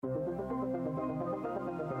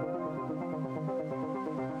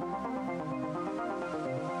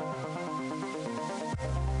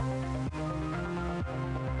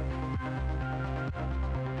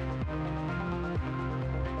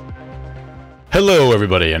Hello,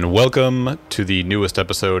 everybody, and welcome to the newest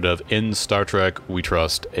episode of In Star Trek We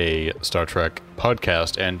Trust, a Star Trek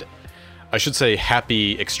podcast. And I should say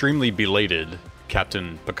happy, extremely belated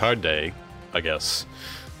Captain Picard Day, I guess.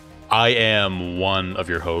 I am one of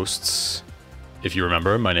your hosts. If you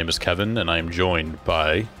remember, my name is Kevin, and I am joined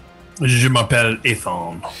by... Je m'appelle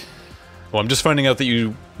Ethan. Well, I'm just finding out that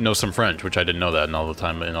you know some French, which I didn't know that in all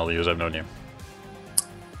the years I've known you.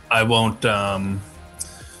 I won't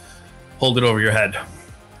hold it over your head.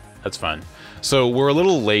 That's fine. So we're a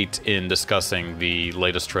little late in discussing the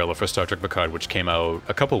latest trailer for Star Trek Picard, which came out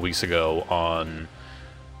a couple weeks ago on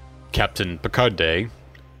Captain Picard Day,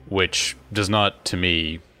 which does not, to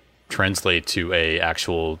me, translate to a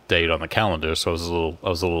actual date on the calendar. So I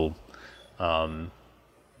was a little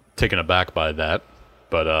taken aback by that.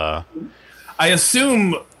 But I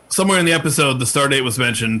assume somewhere in the episode the star date was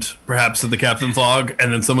mentioned, perhaps in the captain's log,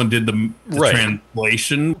 and then someone did the Right.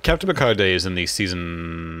 translation. Captain Picard Day is in the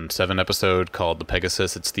season 7 episode called The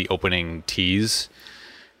Pegasus. It's the opening tease.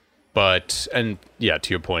 And yeah, to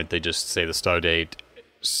your point, they just say the star date.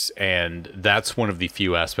 And that's one of the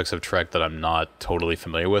few aspects of Trek that I'm not totally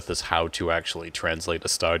familiar with, is how to actually translate a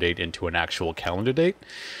star date into an actual calendar date.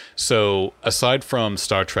 So aside from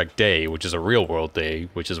Star Trek Day, which is a real world day,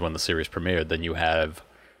 which is when the series premiered, then you have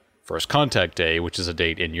First Contact Day, which is a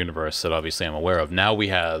date in universe that obviously I'm aware of. Now we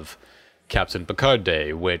have Captain Picard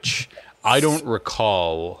Day, which I don't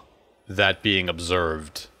recall that being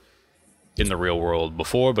observed in the real world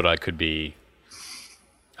before, but I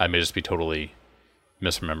may just be totally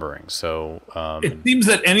misremembering. So It seems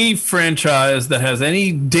that any franchise that has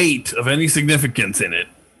any date of any significance in it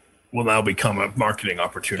will now become a marketing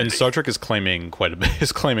opportunity. and Star Trek is claiming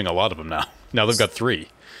a lot of them now. Now they've got 3.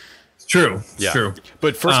 It's true. It's Yeah. true.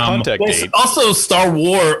 But First Contact Date. Also, Star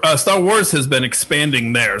Wars has been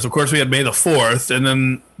expanding theirs. Of course, we had May the 4th, and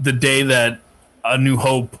then the day that A New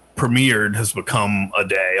Hope premiered has become a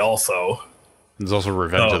day also. There's also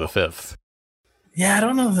Revenge of the Fifth. Yeah, I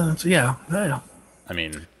don't know. Yeah. I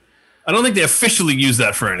mean, I don't think they officially use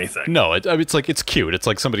that for anything. no, it's like, it's cute. It's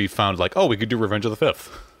like somebody found like, oh, we could do Revenge of the Fifth.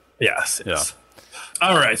 Yes. Yeah.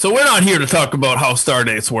 All right. So we're not here to talk about how star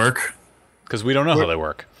dates work. Because we don't know how they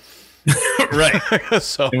work. Right.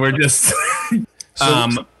 So, And we're just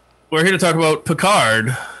we're here to talk about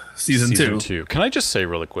Picard season 2. Can I just say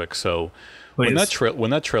really quick? So when Please.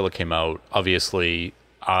 that trailer came out, obviously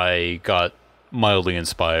I got mildly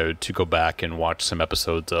inspired to go back and watch some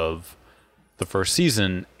episodes of the first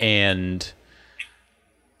season, and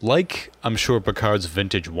like I'm sure Picard's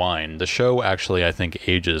vintage wine, the show actually I think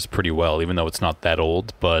ages pretty well, even though it's not that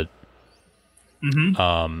old. But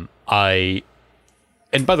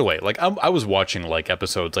and by the way, like I was watching like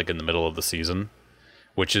episodes like in the middle of the season,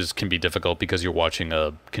 which can be difficult because you're watching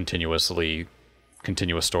a continuous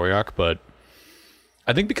story arc. But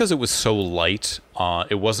I think because it was so light,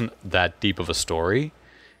 it wasn't that deep of a story.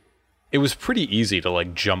 It was pretty easy to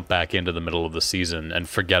like jump back into the middle of the season and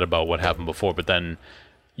forget about what happened before. But then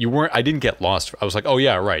I didn't get lost. I was like, oh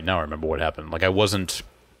yeah, right, now I remember what happened. Like I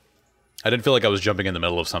didn't feel like I was jumping in the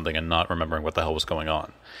middle of something and not remembering what the hell was going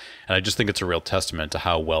on. And I just think it's a real testament to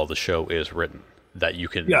how well the show is written, that you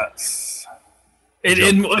can... Yes.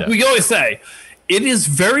 And like we always say, it is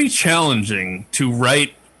very challenging to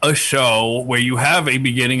write a show where you have a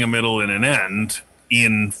beginning, a middle, and an end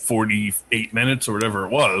in 48 minutes or whatever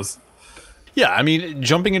it was. Yeah, I mean,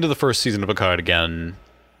 jumping into the first season of Picard again,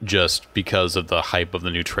 just because of the hype of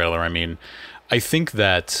the new trailer, I mean, I think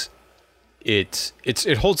that it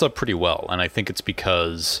holds up pretty well, and I think it's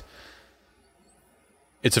because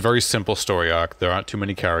it's a very simple story arc. There aren't too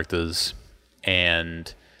many characters,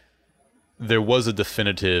 and there was a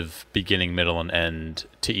definitive beginning, middle, and end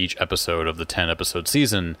to each episode of the 10-episode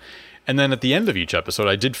season. And then at the end of each episode,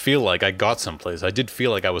 I did feel like I got someplace. I did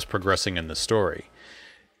feel like I was progressing in the story.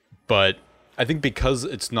 But I think because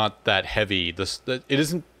it's not that heavy,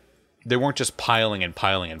 they weren't just piling and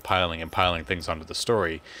piling and piling and piling things onto the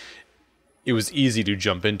story. It was easy to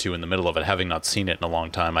jump into in the middle of it, having not seen it in a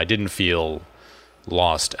long time. I didn't feel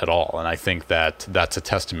lost at all, and I think that that's a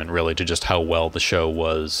testament really to just how well the show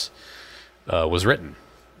was written.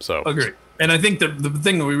 So Agree. And I think the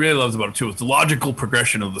thing that we really loved about it too was the logical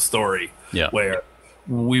progression of the story. Yeah. Where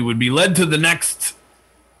we would be led to the next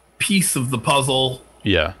piece of the puzzle.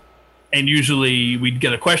 Yeah. And usually we'd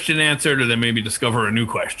get a question answered or then maybe discover a new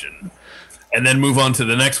question. And then move on to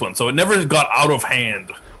the next one. So it never got out of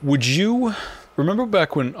hand. Would you remember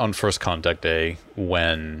back when on First Contact Day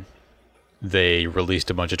when they released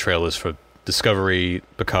a bunch of trailers for Discovery,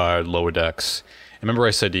 Picard, Lower Decks? I remember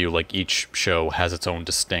I said to you, like, each show has its own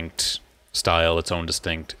distinct style, its own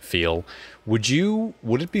distinct feel. Would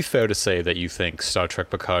it be fair to say that you think Star Trek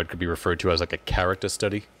Picard could be referred to as like a character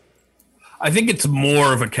study? I think it's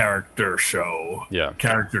more of a character show, Yeah.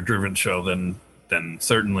 character-driven show than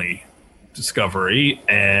certainly Discovery,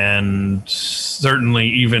 and certainly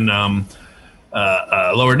even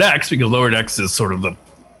Lower Decks, because Lower Decks is sort of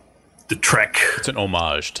the Trek. It's an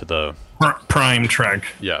homage to the Prime Trek.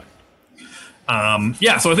 Yeah.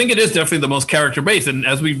 So I think it is definitely the most character-based, and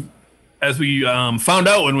as we found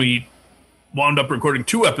out when we wound up recording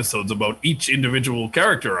 2 episodes about each individual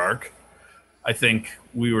character arc, I think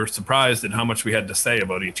we were surprised at how much we had to say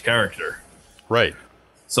about each character. Right.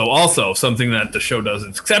 So also something that the show does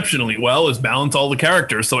exceptionally well is balance all the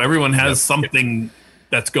characters, so everyone has something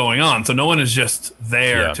that's going on. So no one is just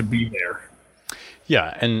there to be there.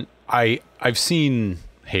 Yeah, and I've seen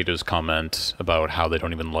haters comment about how they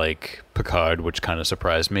don't even like Picard, which kind of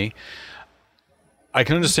surprised me. I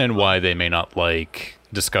can understand why they may not like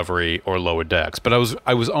Discovery or Lower Decks, but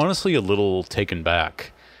I was honestly a little taken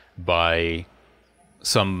back by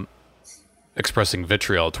some expressing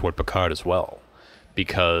vitriol toward Picard as well,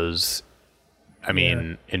 because I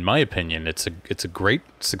mean, in my opinion, it's a great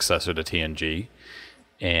successor to TNG,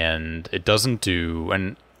 and it's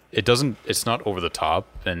not over the top.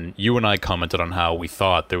 And you and I commented on how we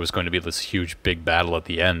thought there was going to be this huge big battle at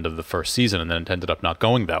the end of the first season, and then it ended up not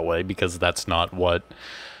going that way, because that's not what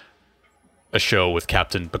a show with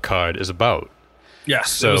Captain Picard is about.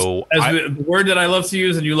 Yes. So the word that I love to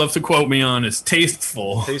use and you love to quote me on is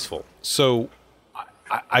tasteful. Tasteful. So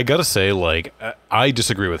I gotta say, like, I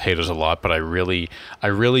disagree with haters a lot, but I really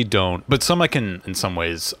don't. But some I can, in some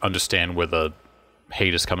ways, understand where the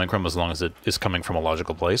hate is coming from, as long as it is coming from a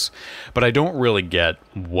logical place. But I don't really get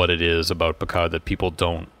what it is about Picard that people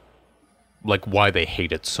don't like, why they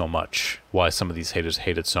hate it so much, why some of these haters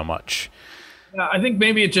hate it so much. Yeah, I think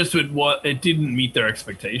maybe it just it didn't meet their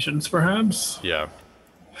expectations, perhaps. Yeah.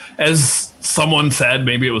 As someone said,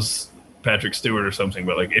 maybe it was Patrick Stewart or something,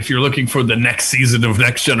 but like, if you're looking for the next season of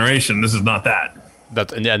Next Generation, this is not that.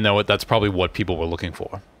 That's probably what people were looking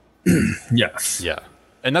for. Yes. Yeah.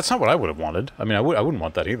 And that's not what I would have wanted. I mean, I wouldn't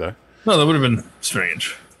want that either. No, that would have been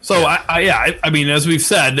strange. So I mean, as we've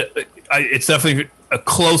said, it's definitely a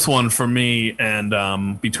close one for me,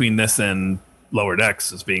 and between this and Lower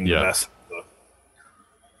Decks as being the best.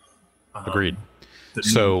 Agreed.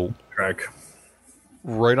 So, track.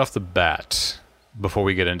 Right off the bat, before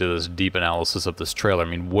we get into this deep analysis of this trailer, I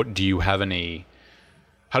mean, how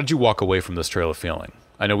did you walk away from this trailer feeling?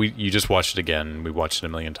 I know you just watched it again. We watched it a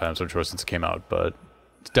million times, I'm sure, since it came out, but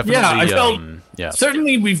it's definitely... Yeah, I felt...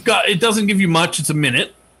 Certainly, it doesn't give you much. It's a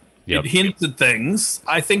minute. Yep. It hints at things.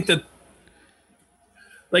 I think that,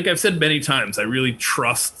 like I've said many times, I really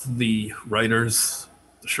trust the writers,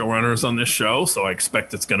 the showrunners on this show, so I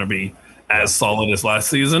expect it's going to be as solid as last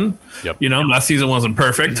season. Yep. You know, last season wasn't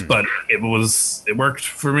perfect, but it worked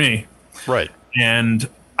for me. Right. And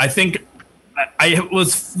I think I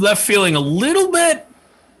was left feeling a little bit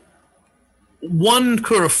one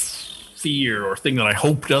kind of fear or thing that I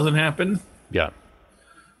hope doesn't happen. Yeah.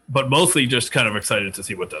 But mostly just kind of excited to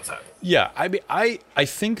see what does happen. Yeah, I mean, I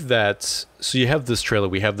think that, so you have this trailer.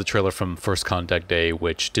 We have the trailer from First Contact Day,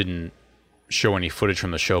 which didn't show any footage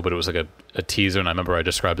from the show, but it was like a teaser, and I remember I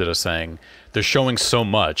described it as saying, they're showing so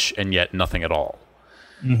much and yet nothing at all.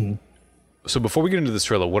 Mm-hmm. So before we get into this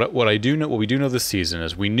trailer, what we do know this season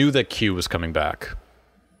is we knew that Q was coming back.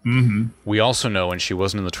 Mm-hmm. We also know, and she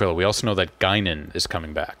wasn't in the trailer, we also know that Guinan is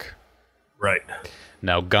coming back. Right.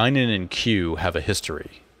 Now, Guinan and Q have a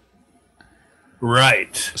history.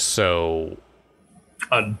 Right. So...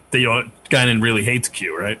 Guinan really hates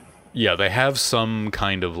Q, right? Yeah, they have some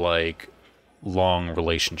kind of, like, long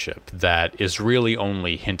relationship that is really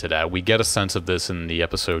only hinted at. We get a sense of this in the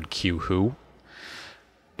episode Q Who,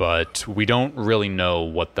 but we don't really know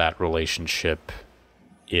what that relationship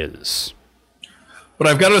is. But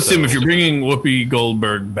I've got to assume if you're bringing Whoopi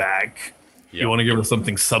Goldberg back, you want to give her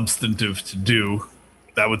something substantive to do.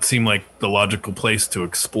 That would seem like the logical place to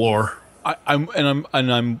explore.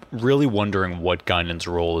 I'm really wondering what Guinan's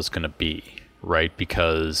role is going to be, right?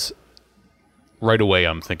 Because right away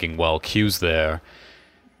I'm thinking, well, Q's there,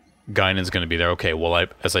 Guinan's going to be there. Okay, well,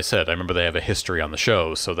 as I said, I remember they have a history on the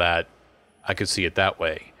show, so that I could see it that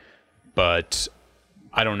way. But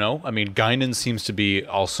I don't know. I mean, Guinan seems to be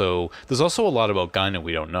also... There's also a lot about Guinan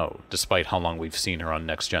we don't know, despite how long we've seen her on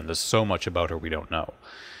Next Gen. There's so much about her we don't know.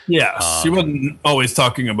 Yes, she wasn't always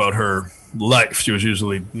talking about her life. She was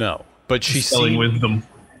usually... No, but she's selling wisdom.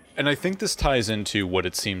 And I think this ties into what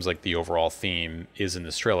it seems like the overall theme is in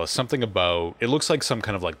this trailer. Something about... It looks like some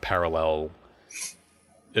kind of like parallel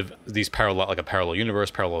if these parallel, like a parallel universe,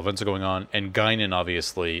 parallel events are going on, and Guinan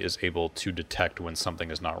obviously is able to detect when something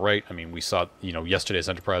is not right. I mean, we saw, yesterday's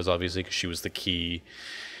Enterprise, obviously, because she was the key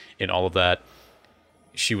in all of that.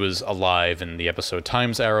 She was alive in the episode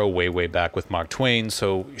Time's Arrow way, way back with Mark Twain.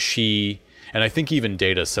 So and I think even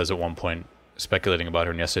Data says at one point, speculating about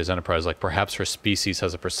her in yesterday's Enterprise, like perhaps her species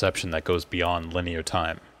has a perception that goes beyond linear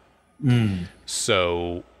time.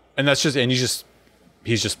 So, and that's just, and he's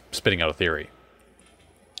just spitting out a theory.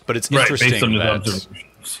 But it's interesting based on his that,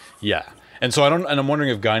 observations. yeah. And so I'm wondering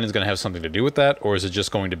if Guinan's going to have something to do with that, or is it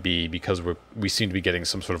just going to be because we seem to be getting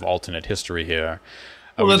some sort of alternate history here?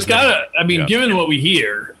 Well, it's gotta. I mean, given what we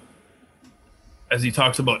hear, as he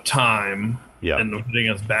talks about time and putting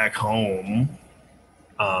us back home,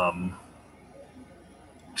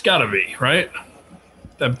 it's gotta be right.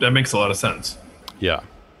 That makes a lot of sense. Yeah.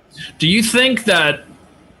 Do you think that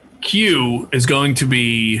Q is going to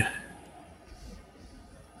be?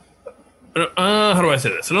 How do I say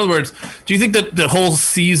this? In other words, do you think that the whole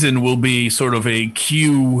season will be sort of a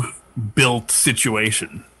Q-built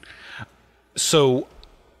situation? So,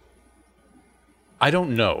 I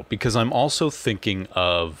don't know, because I'm also thinking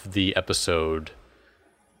of the episode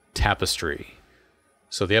Tapestry.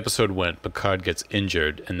 So the episode when Picard gets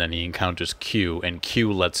injured, and then he encounters Q, and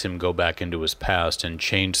Q lets him go back into his past and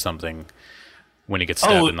change something when he gets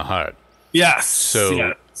stabbed in the heart. Yes.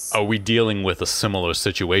 So, are we dealing with a similar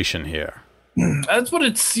situation here? That's what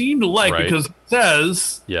it seemed like, because it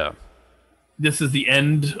says, this is the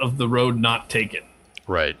end of the road not taken.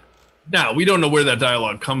 Right. Now, we don't know where that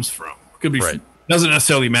dialogue comes from. Could be doesn't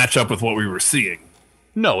necessarily match up with what we were seeing.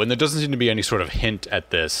 No, and there doesn't seem to be any sort of hint at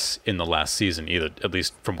this in the last season either, at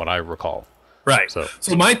least from what I recall. Right. So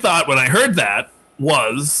my thought when I heard that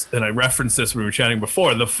was, and I referenced this when we were chatting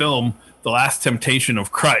before, the film The Last Temptation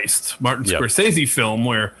of Christ, Martin Scorsese film,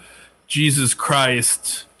 where Jesus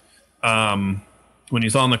Christ, when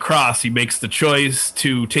he's on the cross, he makes the choice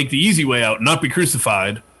to take the easy way out and not be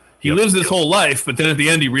crucified. He lives this whole life, but then at the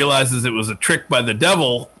end he realizes it was a trick by the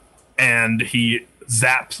devil, and he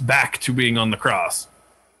zaps back to being on the cross.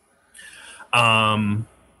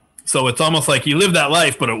 So it's almost like he lived that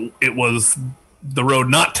life, but it was the road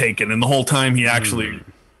not taken, and the whole time he actually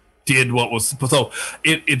did what was supposed. So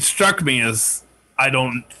it struck me as, I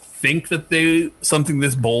don't think that something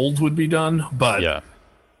this bold would be done, but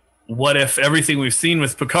what if everything we've seen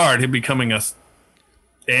with Picard, him becoming a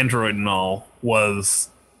android and all, was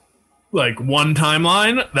like one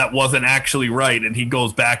timeline that wasn't actually right, and he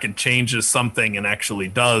goes back and changes something and actually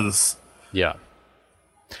does. Yeah.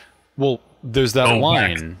 Well, there's that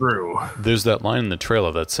line. There's that line in the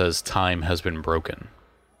trailer that says time has been broken.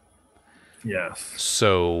 Yes.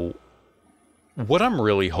 So what I'm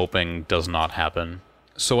really hoping does not happen.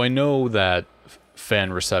 So I know that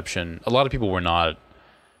fan reception, a lot of people were not,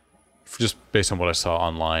 just based on what I saw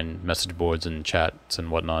online, message boards and chats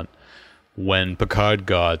and whatnot, when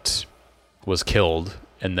Picard was killed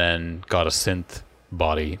and then got a synth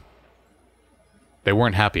body, they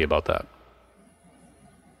weren't happy about that.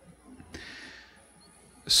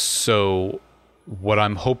 So what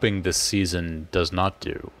I'm hoping this season does not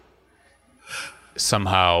do,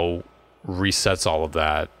 somehow resets all of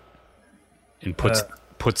that and puts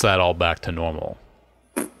that all back to normal.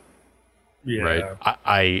 Yeah. Right.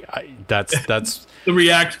 I that's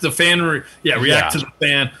react to the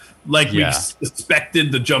fan like we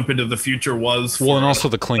suspected the jump into the future was. Well, and also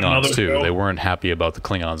the Klingons too. They weren't happy about the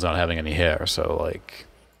Klingons not having any hair. So like,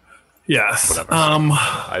 yes, whatever.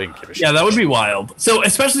 I didn't give a shit. Yeah, that would be wild. So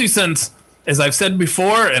especially since, as I've said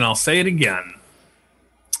before, and I'll say it again,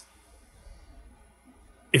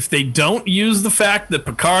 if they don't use the fact that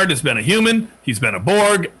Picard has been a human, he's been a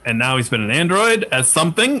Borg, and now he's been an android as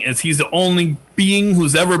something, as he's the only being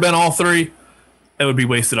who's ever been all three, it would be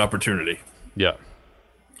wasted opportunity. Yeah.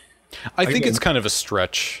 I think it's kind of a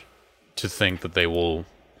stretch to think that they will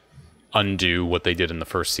undo what they did in the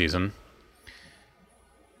first season.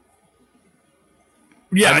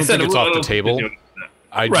 Yeah, I don't think it's off the table.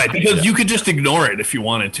 Because you could just ignore it if you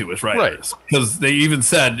wanted to, as writers. Because they even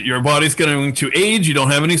said your body's going to age, you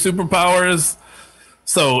don't have any superpowers.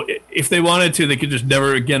 So if they wanted to, they could just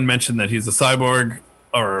never again mention that he's a cyborg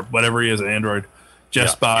or whatever he is, an android,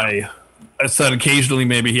 just by. I said occasionally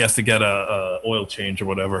maybe he has to get a oil change or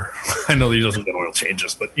whatever. I know he doesn't get oil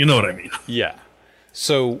changes, but you know what I mean. Yeah.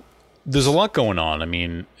 So there's a lot going on. I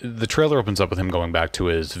mean, the trailer opens up with him going back to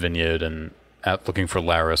his vineyard and looking for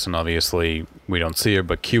Laris, and obviously we don't see her,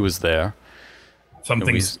 but Q is there.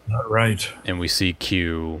 Something's not right. And we see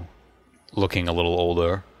Q looking a little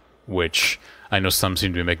older, which I know some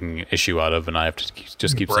seem to be making an issue out of, and I have to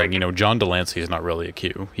just keep saying, John Delancey is not really a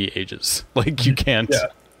Q. He ages. Like, you can't...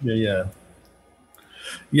 Yeah.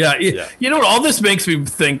 You know what? All this makes me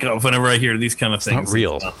think of whenever I hear these kind of things. Not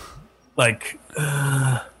real. Like,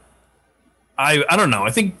 I don't know.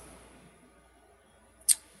 I think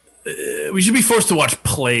we should be forced to watch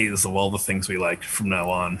plays of all the things we like from now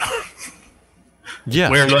on. Yeah.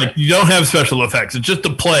 Where like you don't have special effects. It's just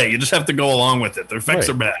a play. You just have to go along with it. The effects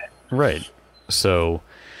are bad. Right. So,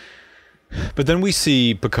 but then we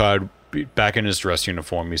see Picard back in his dress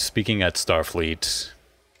uniform. He's speaking at Starfleet.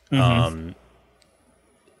 Mm-hmm.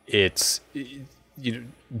 It's the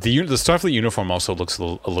Starfleet uniform also looks a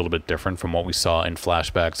little bit different from what we saw in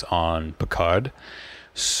flashbacks on Picard.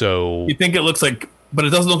 So you think it looks like, but it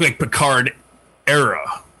doesn't look like Picard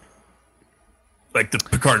era, like the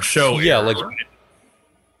Picard show. Yeah, era, like right?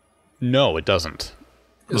 No, it doesn't.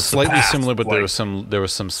 It's slightly similar, but there were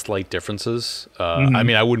some slight differences. I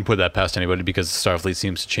mean, I wouldn't put that past anybody because Starfleet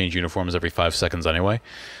seems to change uniforms every 5 seconds anyway.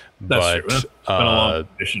 That's true. That's been a long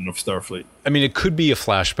tradition of Starfleet. I mean, it could be a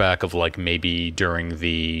flashback of like maybe during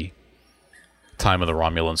the time of the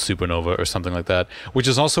Romulan supernova or something like that, which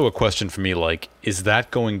is also a question for me. Like, is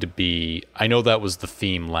that going to be? I know that was the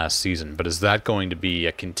theme last season, but is that going to be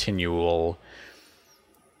a continual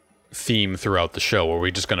theme throughout the show, or are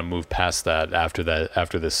we just going to move past that after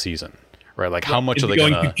this season, right? Like, how much are they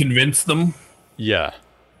going to convince them? Yeah.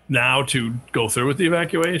 Now to go through with the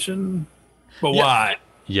evacuation, but why?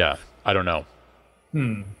 Yeah, I don't know.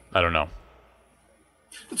 I don't know.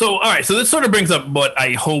 So, all right. So this sort of brings up what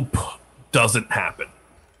I hope doesn't happen,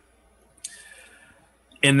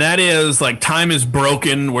 and that is like time is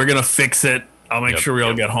broken. We're gonna fix it. I'll make sure we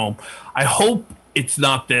all get home. I hope it's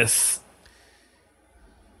not this,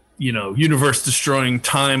 universe destroying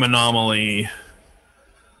time anomaly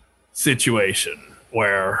situation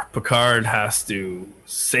where Picard has to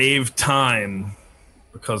save time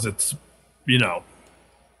because it's,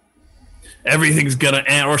 everything's gonna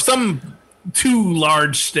end, or some too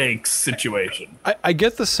large stakes situation. I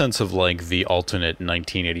get the sense of like the alternate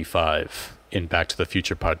 1985 in Back to the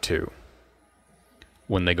Future Part 2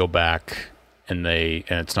 when they go back and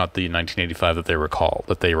it's not the 1985 that they recall,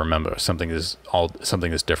 that they remember. Something is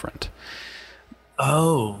different.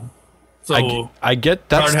 Oh, so I get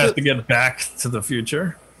that. Picard has to get back to the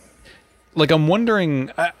future. Like, I'm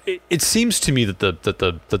wondering. It seems to me that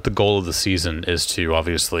the goal of the season is to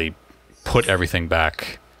obviously put everything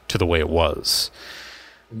back to the way it was,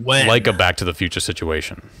 like a Back to the Future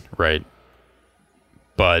situation, right?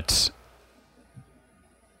 But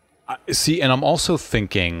see, and I'm also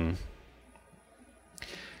thinking.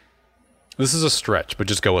 This is a stretch, but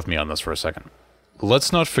just go with me on this for a second.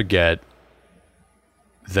 Let's not forget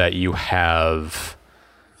that you have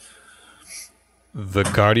the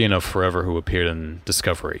Guardian of Forever who appeared in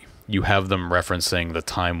Discovery. You have them referencing the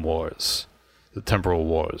Time Wars, the Temporal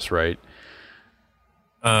Wars, right?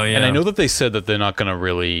 Oh, yeah. And I know that they said that they're not going to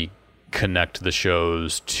really connect the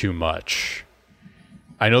shows too much.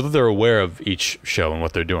 I know that they're aware of each show and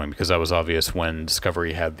what they're doing because that was obvious when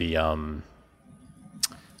Discovery had the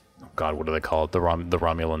God, what do they call it? The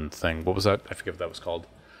Romulan thing. What was that? I forget what that was called.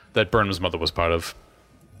 That Burnham's mother was part of.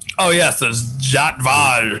 Oh yes, the Zhat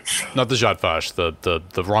Vash. Not the Zhat Vash. The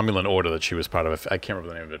Romulan order that she was part of. I can't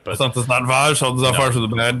remember the name of it. But it's not the Zhat Vash. The Zhat Vash are the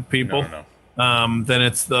bad people. No. Then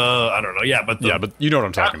it's the I don't know. Yeah, but you know what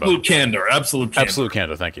I'm talking about. Absolute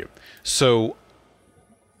candor. Thank you. So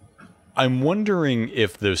I'm wondering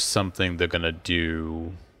if there's something they're gonna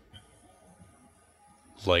do.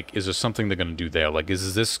 Like, is there something they're going to do there? Like,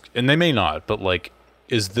 is this... And they may not, but, like,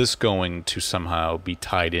 is this going to somehow be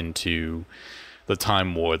tied into the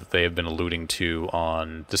Time War that they have been alluding to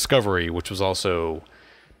on Discovery, which was also,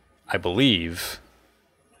 I believe,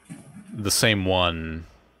 the same one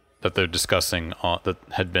that they're discussing that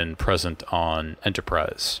had been present on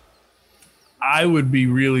Enterprise? I would be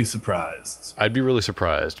really surprised. I'd be really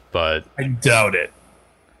surprised, but... I doubt it.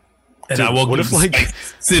 And dude, I will give my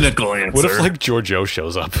cynical answer. What if like Giorgio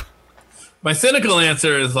shows up? My cynical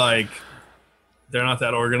answer is like they're not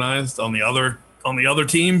that organized on the other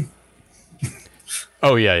team.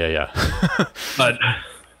 Oh yeah. But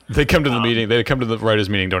they come to the meeting. They come to the writers'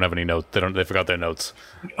 meeting. Don't have any notes. They forgot their notes.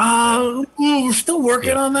 We're still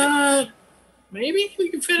working on that. Maybe we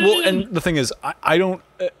can fit it in. Well, and the thing is,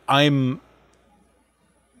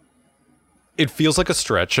 it feels like a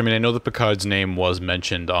stretch. I mean, I know that Picard's name was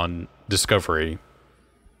mentioned on Discovery,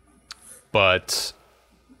 but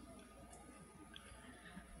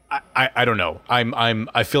I don't know.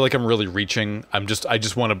 I feel like I'm really reaching. I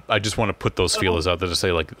just want to put those feelers out there to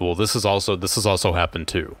say like, well, this has also happened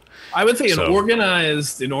too. I would say an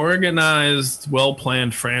organized,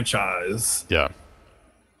 well-planned franchise. Yeah.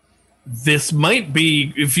 this might be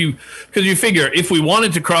because you figure if we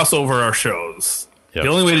wanted to cross over our shows, the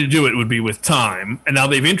only way to do it would be with time, and now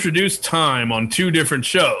they've introduced time on 2 different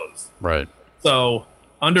shows. Right. So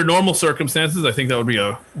under normal circumstances, I think that would be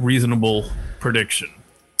a reasonable prediction.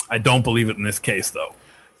 I don't believe it in this case, though.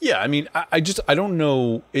 Yeah, I mean, I don't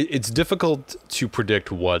know. It's difficult to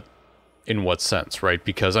predict in what sense, right?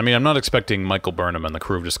 Because, I mean, I'm not expecting Michael Burnham and the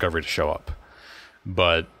crew of Discovery to show up.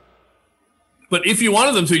 But if you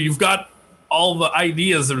wanted them to, you've got all the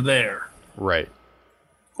ideas are there. Right.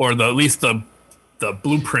 Or at least the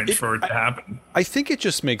blueprint for it to happen. I think it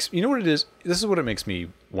just makes... You know what it is? This is what it makes me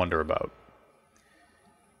wonder about.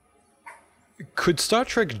 Could Star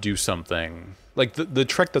Trek do something... Like the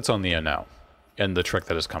Trek that's on the air now, and the Trek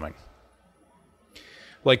that is coming.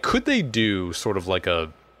 Like, could they do sort of like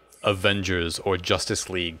a Avengers or Justice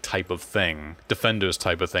League type of thing, Defenders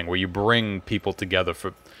type of thing, where you bring people together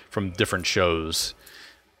from different shows?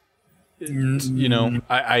 You know,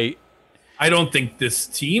 I don't think this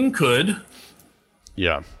team could.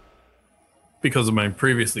 Yeah. Because of my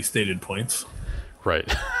previously stated points. Right.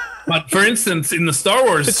 But for instance, in the Star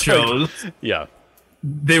Wars shows, yeah,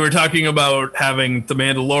 they were talking about having the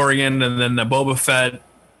Mandalorian and then the Boba Fett,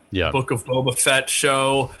 Book of Boba Fett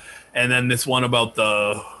show, and then this one about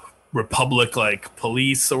the Republic, like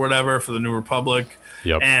police or whatever for the New Republic.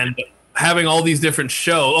 Yep. And having all these different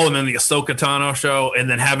shows. Oh, and then the Ahsoka Tano show, and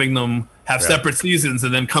then having them have separate seasons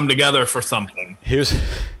and then come together for something. Here's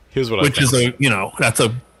what which I think. is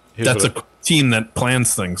that's a team that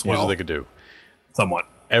plans things well. Here's what they could do. Somewhat.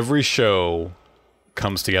 Every show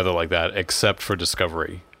comes together like that, except for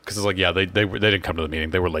Discovery, because it's like, yeah, they didn't come to the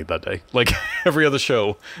meeting. They were late that day. Like every other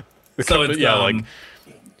show. So it's,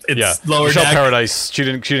 it's Lower Michelle Deck. Paradise.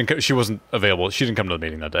 She wasn't available. She didn't come to the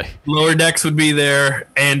meeting that day. Lower Decks would be there,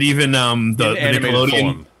 and even the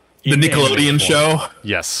Nickelodeon, Nickelodeon show.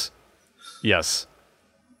 Yes.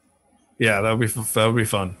 Yeah, that would be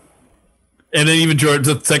fun. And then even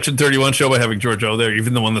the Section 31 show by having George O there,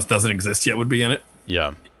 even the one that doesn't exist yet, would be in it.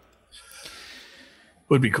 Yeah,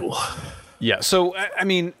 would be cool. Yeah, so I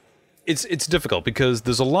mean, it's difficult because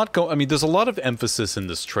there's a lot there's a lot of emphasis in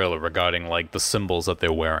this trailer regarding like the symbols that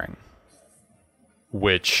they're wearing,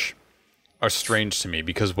 which are strange to me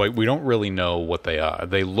because we don't really know what they are.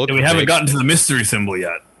 They look. And we haven't gotten to the mystery symbol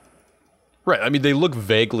yet. Right. I mean, they look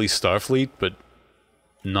vaguely Starfleet, but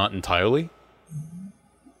not entirely.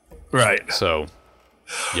 Right. So,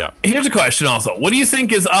 yeah. Here's a question also. What do you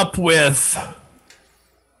think is up with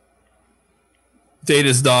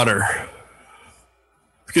Data's daughter?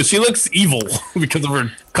 Because she looks evil because of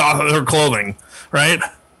her clothing, right?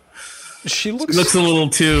 She looks a little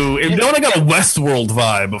too... I got a Westworld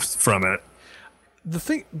vibe from it. The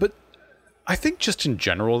thing... But I think just in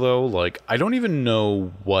general, though, like, I don't even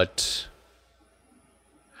know what...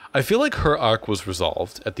 I feel like her arc was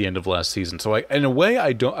resolved at the end of last season. So in a way,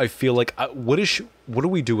 I feel like what do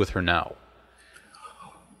we do with her now?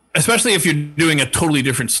 Especially if you're doing a totally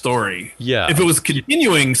different story. Yeah. If it was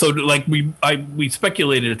continuing, so like we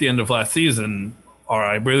speculated at the end of last season, or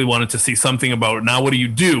I really wanted to see something about now what do you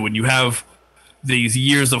do when you have these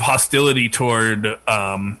years of hostility toward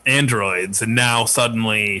androids, and now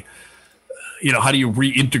suddenly, how do you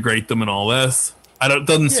reintegrate them and all this? It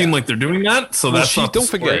doesn't seem like they're doing that, so that's not. Don't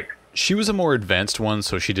forget, she was a more advanced one,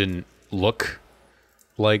 so she didn't look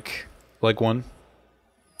like one.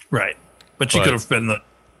 Right, but she could have been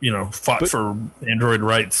fought for android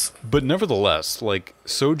rights. But nevertheless, like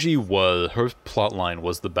Soji her plot line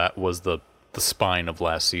was the spine of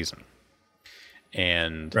last season,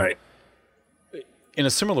 and right. In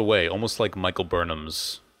a similar way, almost like Michael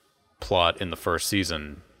Burnham's plot in the first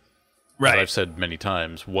season. Right. As I've said many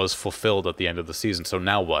times, was fulfilled at the end of the season. So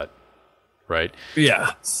now what? Right?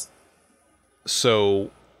 Yeah.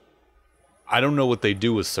 So I don't know what they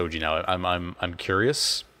do with Soji now. I'm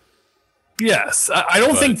curious. Yes. I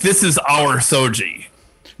don't think this is our Soji.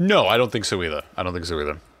 No, I don't think so either.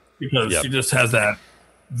 Because she just has that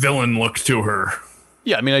villain look to her.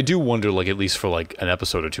 Yeah, I mean, I do wonder, like, at least for like an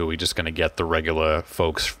episode or two, are we just going to get the regular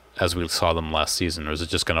folks as we saw them last season, or is it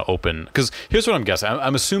just going to open? Because here's what I'm guessing.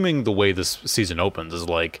 I'm assuming the way this season opens is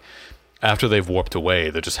like after they've warped away,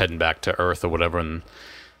 they're just heading back to Earth or whatever, and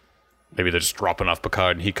maybe they're just dropping off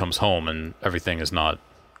Picard, and he comes home, and everything is not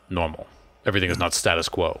normal. Everything is not status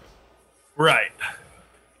quo. Right.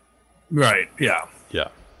 Yeah. Yeah.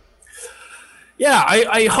 Yeah.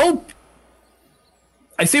 I hope.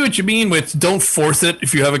 I see what you mean with don't force it.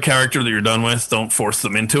 If you have a character that you're done with, don't force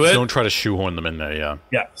them into it. Don't try to shoehorn them in there, yeah.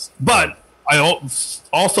 Yes. But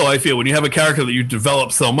I feel when you have a character that you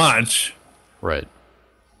develop so much, right,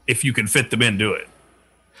 if you can fit them in, do it.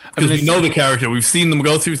 Because we know the character, we've seen them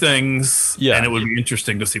go through things, Yeah. and it would be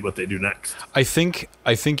interesting to see what they do next. I think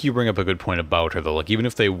you bring up a good point about her though. Like even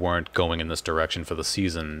if they weren't going in this direction for the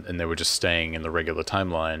season and they were just staying in the regular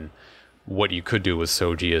timeline, what you could do with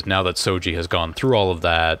Soji is now that Soji has gone through all of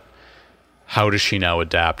that, how does she now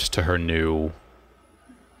adapt to her new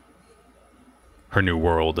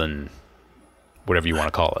world and whatever you want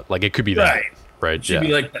to call it? Like it could be that, right? She'd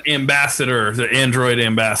be like the ambassador, the android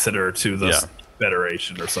ambassador to the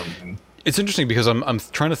Federation or something. It's interesting because I'm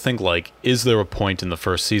trying to think, like, is there a point in the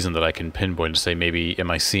first season that I can pinpoint to say maybe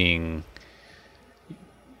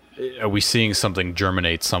are we seeing something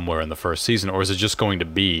germinate somewhere in the first season, or is it just going to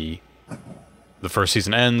be the first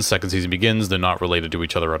season ends, second season begins, they're not related to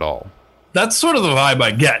each other at all? That's sort of the vibe I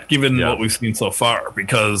get, given what we've seen so far,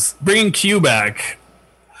 because bringing Q back,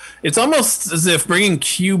 it's almost as if bringing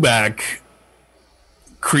Q back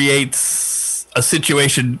creates a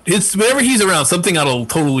situation. It's whenever he's around, something out of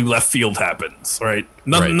totally left field happens, right?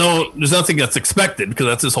 No, there's nothing that's expected, because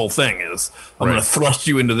that's his whole thing is, I'm going to thrust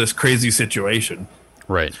you into this crazy situation.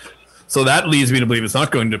 Right. So that leads me to believe it's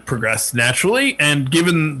not going to progress naturally. And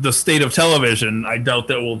given the state of television, I doubt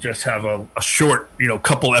that we'll just have a short,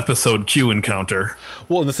 couple episode Q encounter.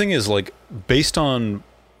 Well, and the thing is, like, based on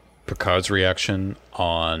Picard's reaction,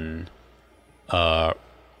 on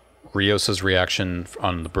Rios's reaction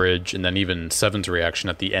on the bridge, and then even Seven's reaction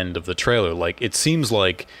at the end of the trailer, like, it seems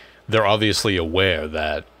like they're obviously aware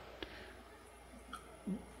that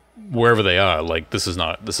wherever they are, like, this is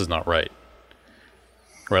not right.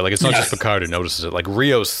 Right, like it's not just Picard who notices it. Like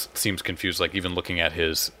Rios seems confused, like even looking at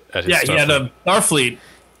his he had a Starfleet,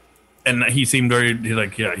 and he seemed very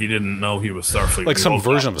he didn't know he was Starfleet. Like some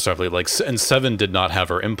version of a Starfleet. Like, and Seven did not have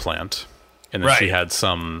her implant, and then she had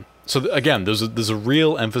some. So again, there's a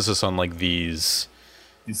real emphasis on like these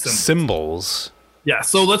symbols. Yeah.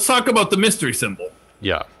 So let's talk about the mystery symbol.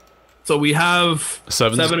 Yeah. So we have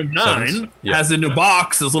Seven of Nine has in a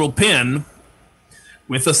box this little pin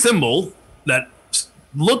with a symbol that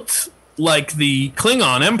looked like the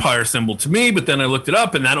Klingon Empire symbol to me, but then I looked it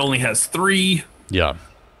up, and that only has 3,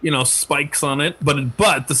 spikes on it.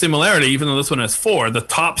 But the similarity, even though this one has 4, the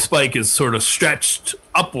top spike is sort of stretched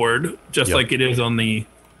upward, just like it is on the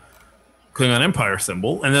Klingon Empire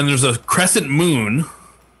symbol. And then there's a crescent moon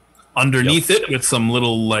underneath it with some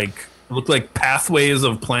little look like pathways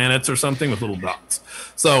of planets or something with little dots.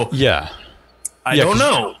 So I don't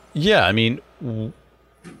know. Yeah, I mean,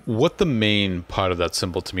 what the main part of that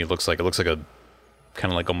symbol to me looks like, it looks like a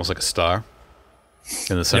kind of like almost like a star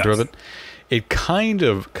in the center of it. It kind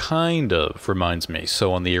of reminds me.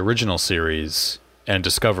 So on the original series and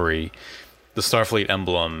Discovery, the Starfleet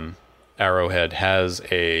emblem arrowhead has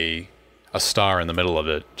a star in the middle of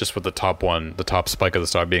it, just with the top spike of the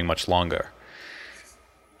star being much longer.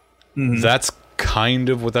 Mm-hmm. That's kind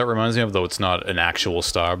of what that reminds me of, though it's not an actual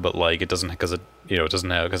star, but like it doesn't, because it doesn't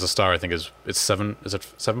have, because a star I think it's 7, is it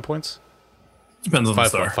 7 points? Depends on the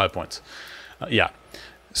star. 5 points.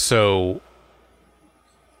 So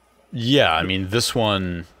I mean this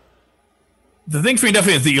one, the thing for me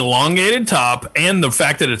definitely is the elongated top and the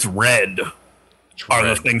fact that it's red are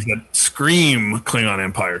the things that scream Klingon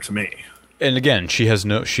Empire to me. And again, she has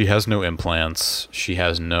no implants. She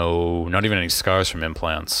has not even any scars from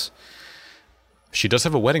implants. She does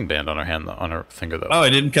have a wedding band on her hand, on her finger, though. Oh, I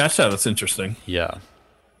didn't catch that. That's interesting. Yeah.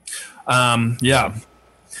 One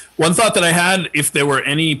thought that I had, if there were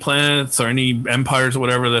any planets or any empires or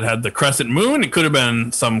whatever that had the crescent moon, it could have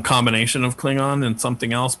been some combination of Klingon and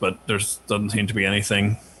something else, but there doesn't seem to be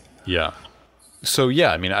anything. Yeah. So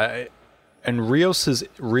I mean, and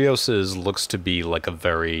Rios's looks to be like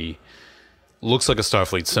looks like a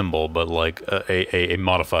Starfleet symbol, but like a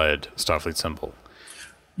modified Starfleet symbol.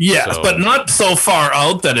 Yes, but not so far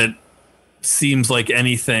out that it seems like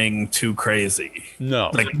anything too crazy. No.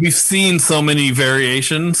 Like, we've seen so many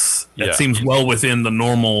variations. It seems well within the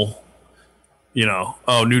normal,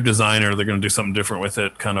 new designer, they're going to do something different with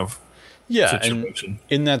it kind of situation. And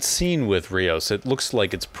in that scene with Rios, it looks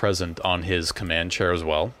like it's present on his command chair as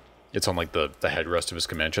well. It's on like the headrest of his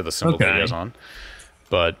command chair, the symbol that he has on.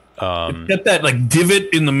 But get that like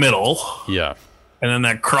divot in the middle. Yeah. And then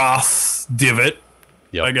that cross divot.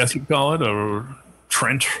 Yep. I guess you'd call it, or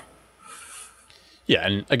trench. Yeah,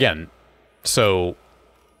 and again, so...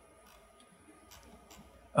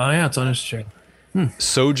 Oh, yeah, it's on his chair.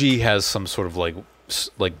 Soji has some sort of like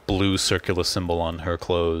blue circular symbol on her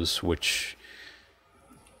clothes, which,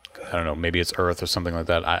 I don't know, maybe it's Earth or something like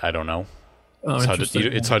that. I don't know. Oh,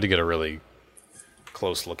 it's hard to get a really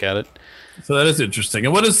close look at it. So that is interesting.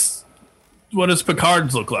 And what does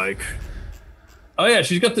Picard's look like? Oh yeah,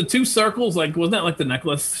 she's got the two circles. Like, wasn't that like the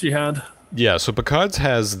necklace she had? Yeah, so Picard's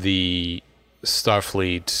has the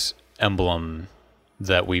Starfleet emblem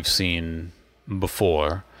that we've seen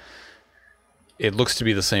before. It looks to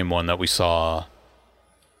be the same one that we saw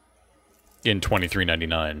in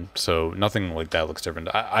 2399, so nothing like that looks different.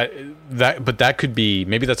 But that could be,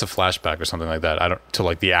 maybe that's a flashback or something like that. I don't, to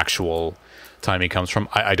like the actual time he comes from.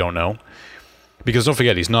 I don't know, because don't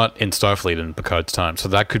forget, he's not in Starfleet in Picard's time, so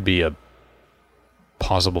that could be a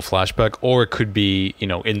possible flashback, or it could be,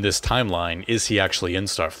 in this timeline, is he actually in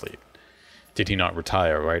Starfleet? Did he not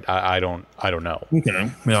retire? Right? I don't know.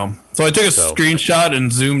 Okay. Yeah. So I took a screenshot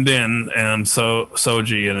and zoomed in, and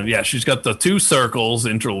Soji, and yeah, she's got the two circles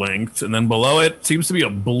interlinked, and then below it seems to be a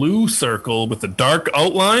blue circle with a dark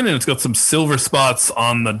outline, and it's got some silver spots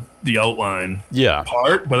on the outline. Yeah.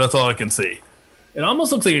 Part, but that's all I can see. It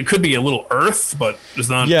almost looks like it could be a little Earth, but it's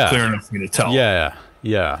not clear enough for me to tell. Yeah.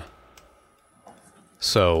 Yeah.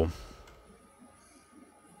 So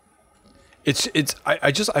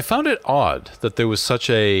I found it odd that there was such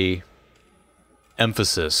a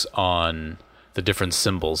emphasis on the different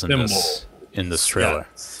symbols in this trailer.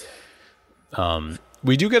 Yes.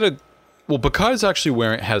 We do get Picard's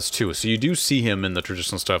actually has two, so you do see him in the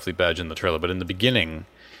traditional Starfleet badge in the trailer, but in the beginning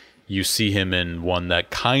you see him in one that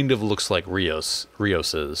kind of looks like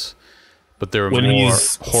Rios's, but there are more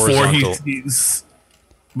horizontal.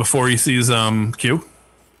 Before he sees Q.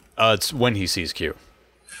 It's when he sees Q.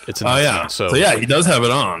 It's in scene. So yeah, he does have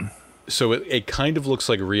it on. So it kind of looks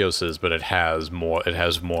like Rios's, but it has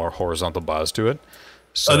more horizontal bars to it.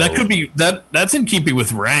 So that could be that's in keeping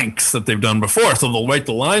with ranks that they've done before. So they'll write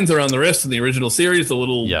the lines around the wrist in the original series, the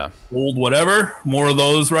little old whatever. More of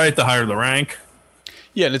those, right? The higher the rank.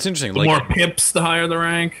 Yeah, and it's interesting. The more pips, the higher the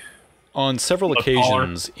rank. On several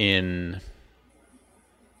occasions in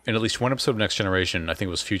at least one episode of Next Generation, I think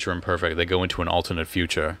it was Future Imperfect, they go into an alternate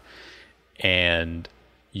future, and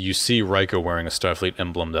you see Riker wearing a Starfleet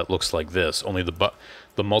emblem that looks like this, only the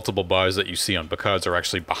multiple bars that you see on Picard's are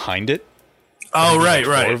actually behind it. Oh, right.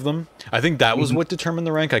 Four of them. I think that was what determined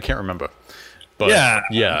the rank. I can't remember. But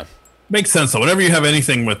yeah. Makes sense, though. Whenever you have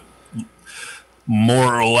anything with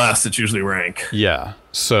more or less, it's usually rank. Yeah.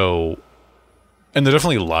 So, and they're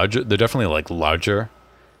definitely larger. They're definitely like larger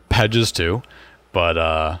badges too.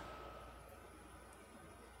 But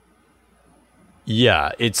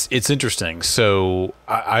yeah, it's interesting. So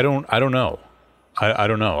I don't know. I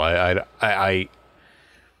don't know.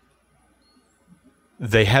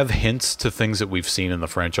 They have hints to things that we've seen in the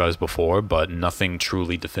franchise before, but nothing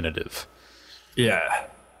truly definitive. Yeah.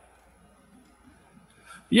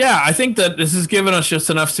 Yeah, I think that this has given us just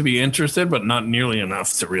enough to be interested, but not nearly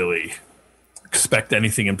enough to really expect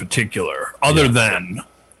anything in particular, other than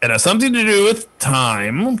it has something to do with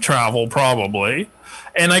time travel, probably.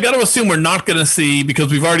 And I got to assume we're not going to see,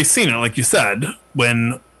 because we've already seen it, like you said,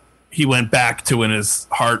 when he went back to when his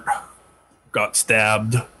heart got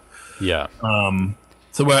stabbed. Yeah.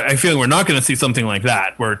 So I feel we're not going to see something like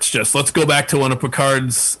that, where it's just, let's go back to one of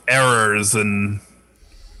Picard's errors and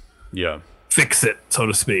fix it, so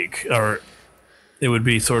to speak. Or it would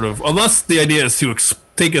be sort of, unless the idea is to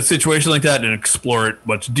take a situation like that and explore it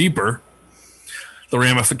much deeper, the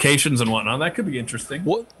ramifications and whatnot. That could be interesting.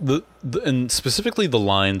 Well, and specifically the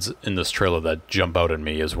lines in this trailer that jump out at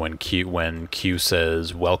me is when Q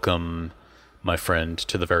says, "Welcome, my friend,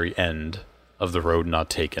 to the very end of the road not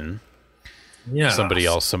taken." Yeah.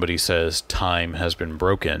 Somebody says, "Time has been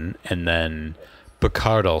broken," and then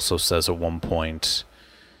Picard also says at one point,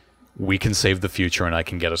 "We can save the future, and I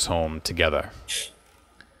can get us home together."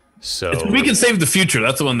 So we can save the future.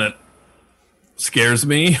 That's the one that scares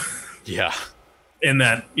me. Yeah. In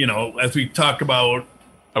that, as we talk about,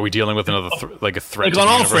 are we dealing with another a threat? Like on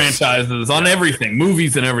all franchises, on everything,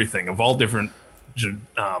 movies and everything of all different. You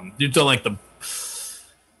don't like the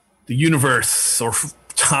universe or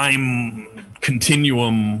time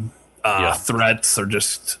continuum threats are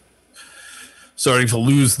just starting to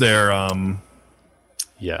lose their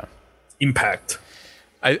impact.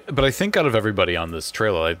 But I think out of everybody on this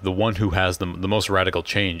trailer, the one who has the most radical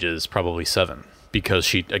change is probably Seven. Because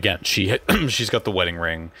she's got the wedding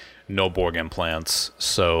ring, no Borg implants.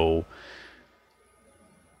 So,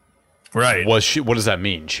 right? What does that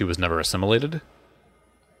mean? She was never assimilated.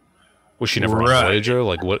 Was she never on Voyager?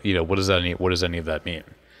 Like what? What does that? What does any of that mean?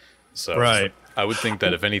 So, I would think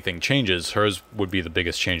that if anything changes, hers would be the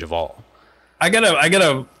biggest change of all. I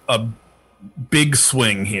got a big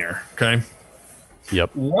swing here. Okay.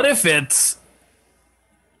 Yep. What if it's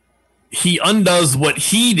he undoes what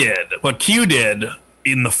Q did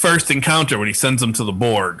in the first encounter when he sends them to the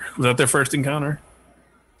Borg? Was that their first encounter?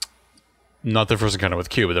 Not their first encounter with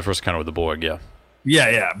Q, but their first encounter with the Borg, yeah.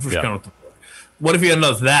 Yeah. What if he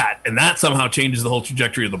does that, and that somehow changes the whole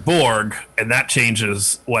trajectory of the Borg, and that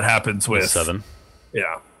changes what happens with 7?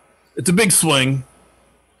 Yeah, it's a big swing,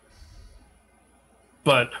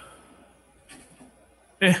 but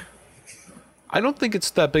I don't think it's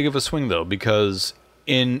that big of a swing though, because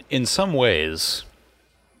in some ways,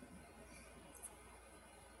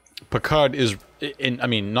 Picard is,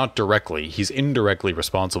 not directly, he's indirectly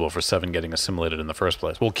responsible for 7 getting assimilated in the first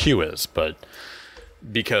place. Well, Q is, but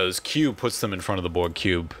because Q puts them in front of the Borg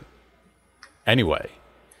cube anyway.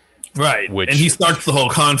 Right, and he starts the whole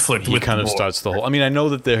conflict with the Borg. Starts the whole... I know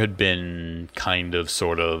that there had been kind of,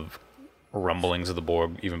 sort of, rumblings of the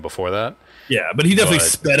Borg even before that. Yeah, but he definitely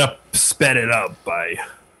sped it up by...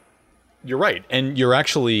 You're right, and you're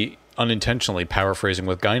actually unintentionally paraphrasing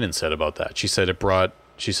what Guinan said about that. She said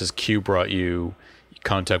she says Q brought you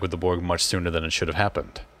contact with the Borg much sooner than it should have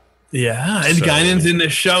happened. Yeah, and Guinan's in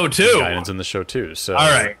this show too. Guinan's in the show too. So all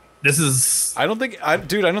right, this is. I don't think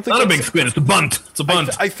not a big spin. It's a bunt. It's a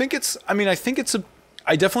bunt. I definitely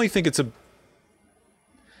think it's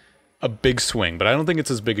a big swing, but I don't think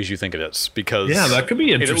it's as big as you think it is, because that could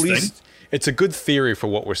be interesting. At least it's a good theory for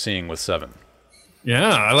what we're seeing with 7.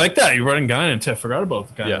 Yeah, I like that. You brought in Guinan too. I forgot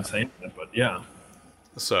about Guinan saying that, but yeah.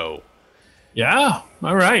 So. Yeah.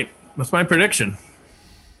 All right. That's my prediction.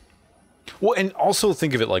 Well, and also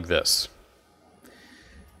think of it like this.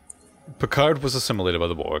 Picard was assimilated by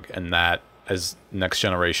the Borg, and that, as Next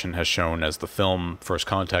Generation has shown, as the film First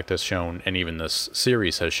Contact has shown, and even this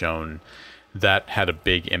series has shown, that had a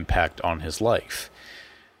big impact on his life.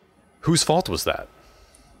 Whose fault was that?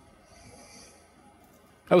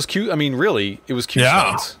 That was Q. Really, it was Q's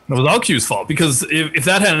fault. It was all Q's fault, because if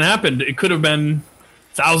that hadn't happened, it could have been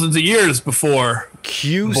thousands of years before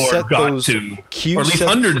Q Borg set got those, to, or at least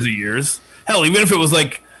hundreds of years. Hell, even if it was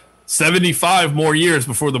like 75 more years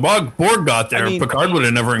before the Borg got there, Picard would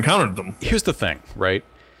have never encountered them. Here's the thing, right?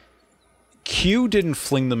 Q didn't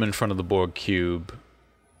fling them in front of the Borg cube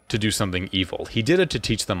to do something evil. He did it to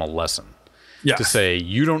teach them a lesson. Yes. To say,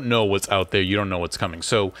 you don't know what's out there, you don't know what's coming.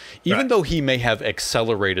 So even though he may have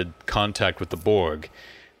accelerated contact with the Borg,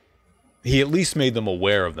 he at least made them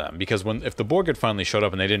aware of them. Because if the Borg had finally showed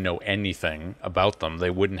up and they didn't know anything about them,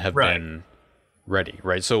 they wouldn't have been ready,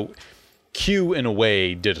 right? So Q, in a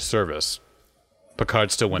way, did a service.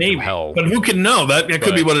 Picard still went through hell. But who can know? That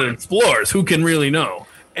could be what it explores. Who can really know?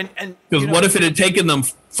 Because what if it had taken them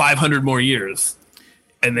 500 more years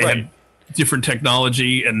and they had different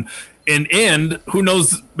technology and who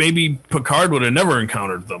knows, maybe Picard would have never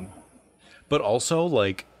encountered them. But also,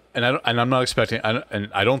 I'm not expecting, and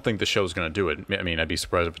I don't think the show's going to do it. I'd be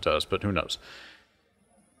surprised if it does, but who knows?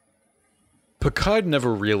 Picard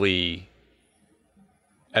never really,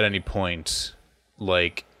 at any point,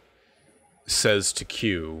 says to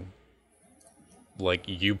Q,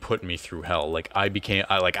 you put me through hell.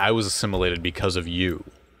 I was assimilated because of you.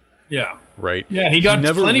 Yeah. Right? Yeah, he got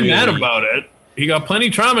plenty mad about it. He got plenty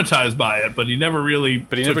traumatized by it, but he never really.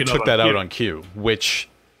 But he never took that out on Q, which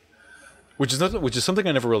is something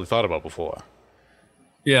I never really thought about before.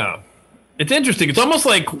 Yeah, it's interesting. It's almost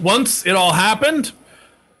like once it all happened,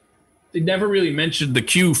 they never really mentioned the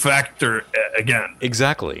Q factor again.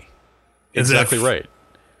 Exactly right.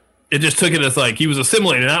 It just took it as he was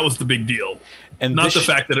assimilated, and that was the big deal, and not the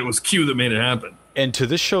fact that it was Q that made it happen. And to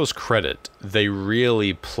this show's credit, they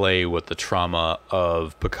really play with the trauma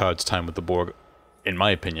of Picard's time with the Borg, in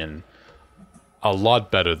my opinion, a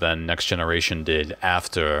lot better than Next Generation did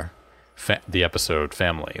after the episode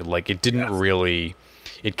Family. It didn't really...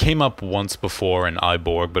 It came up once before in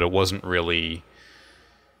iBorg, but it wasn't really...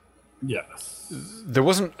 Yes. There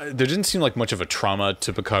didn't seem like much of a trauma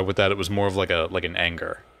to Picard with that. It was more of an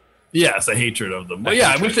anger. Yes, a hatred of them. But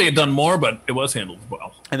I wish they had done more, but it was handled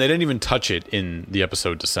well. And they didn't even touch it in the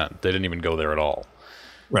episode Descent. They didn't even go there at all.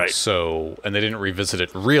 Right. So, and they didn't revisit it,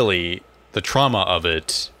 really, the trauma of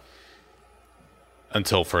it,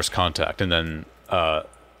 until First Contact, and then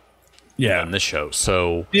in this show.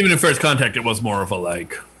 So even in First Contact, it was more of a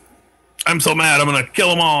I'm so mad, I'm gonna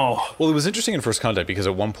kill them all. Well, it was interesting in First Contact because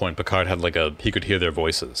at one point Picard had he could hear their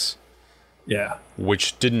voices. Yeah.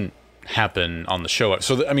 Which didn't happen on the show.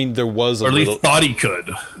 So there was or at least thought he could.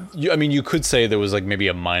 You could say there was maybe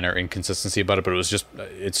a minor inconsistency about it, but it was just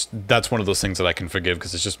that's one of those things that I can forgive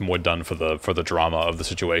because it's just more done for the drama of the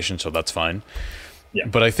situation, so that's fine. Yeah.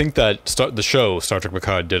 But I think that the show Star Trek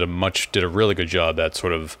Picard did a really good job at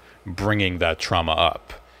sort of bringing that trauma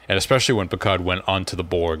up, and especially when Picard went onto the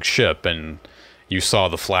Borg ship and you saw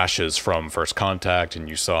the flashes from First Contact, and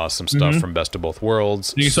you saw some stuff from Best of Both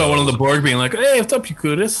Worlds. You saw one of the Borg being like, "Hey, what's up, you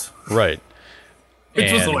cutis?" Right.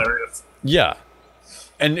 Which was hilarious. Yeah.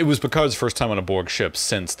 And it was Picard's first time on a Borg ship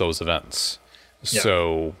since those events. Yeah.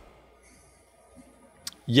 So,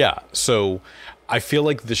 yeah. So I feel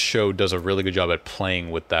like this show does a really good job at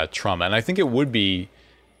playing with that trauma. And I think it would be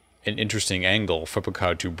an interesting angle for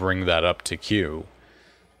Picard to bring that up to Q,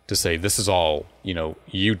 to say, this is all,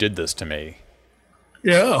 you did this to me.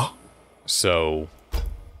 Yeah. So.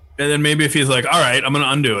 And then maybe if he's like, all right, I'm going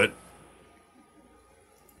to undo it.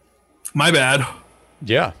 My bad.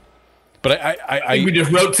 Yeah. But I think we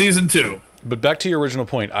just wrote season 2. But back to your original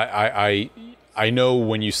point, I know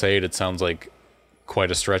when you say it, it sounds like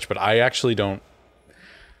quite a stretch, but I actually don't.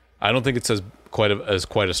 I don't think it's as quite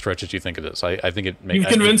a stretch as you think it is. I think it makes.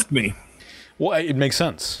 You've convinced me. Well, it makes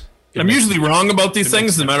sense. I'm usually wrong about these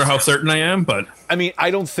things, no matter how certain I am. But I mean,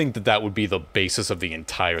 I don't think that would be the basis of the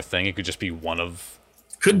entire thing. It could just be one of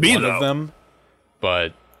them.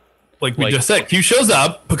 But like we just said, Q shows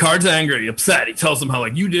up. Picard's angry, upset. He tells him how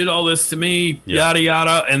you did all this to me, yada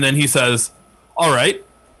yada, and then he says, "All right,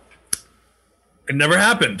 it never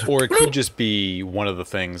happened." Or it could just be one of the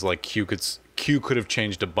things. Like Q could have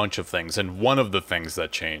changed a bunch of things, and one of the things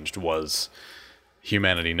that changed was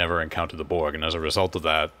humanity never encountered the Borg, and as a result of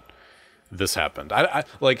that, this happened. I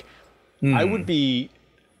would be.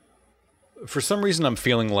 For some reason, I'm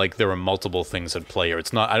feeling like there are multiple things at play here.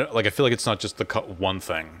 It's not. I feel like it's not just the one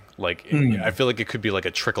thing. I feel like it could be like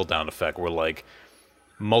a trickle down effect where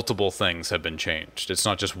multiple things have been changed. It's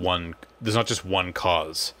not just one. There's not just one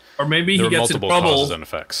cause. Or maybe he gets in trouble. Multiple causes and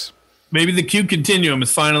effects. Maybe the Q continuum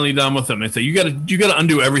is finally done with him. They say you got to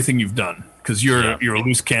undo everything you've done because you're a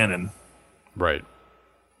loose cannon. Right.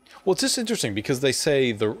 Well, it's just interesting because they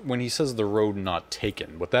say when he says the road not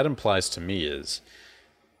taken, what that implies to me is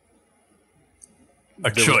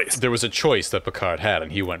there was a choice that Picard had,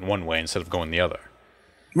 and he went one way instead of going the other.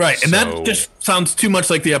 Right, and that just sounds too much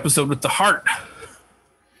like the episode with the heart.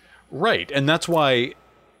 Right, and that's why.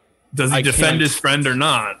 Does he defend his friend or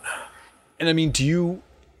not? And I mean,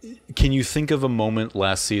 can you think of a moment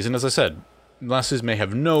last season? As I said, last season may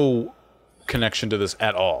have no connection to this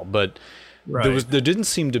at all, but there didn't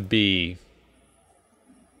seem to be.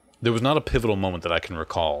 There was not a pivotal moment that I can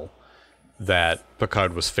recall that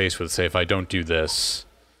Picard was faced with, say, if I don't do this,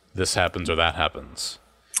 this happens or that happens.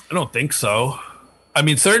 I don't think so. I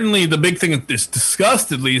mean, certainly the big thing that's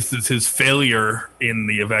discussed, at least, is his failure in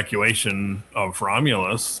the evacuation of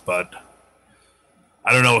Romulus, but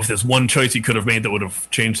I don't know if there's one choice he could have made that would have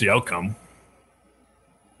changed the outcome.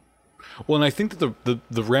 Well, and I think that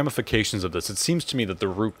the ramifications of this, it seems to me that the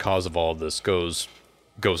root cause of all of this goes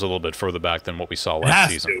a little bit further back than what we saw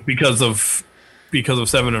last season. Because of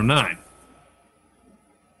 7 of 9.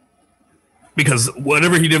 Because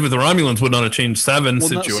whatever he did with the Romulans would not have changed 7's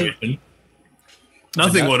situation.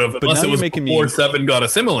 Nothing would have, unless it was before 7 got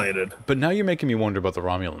assimilated. But now you're making me wonder about the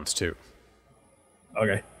Romulans, too.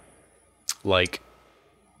 Okay.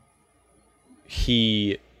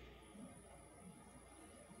 He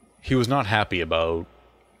was not happy about...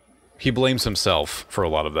 He blames himself for a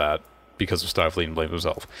lot of that because of Starfleet and blames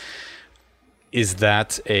himself. Is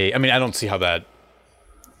that I mean, I don't see how that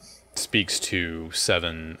speaks to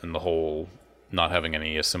 7 and the whole not having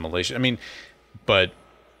any assimilation. I mean, but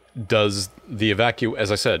does the as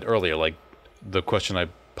I said earlier, the question I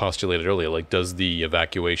postulated earlier, does the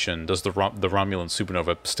evacuation, does the Romulan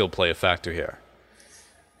supernova still play a factor here?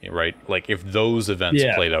 Right? If those events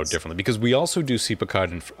played out differently. Because we also do see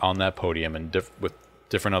Picard on that podium and with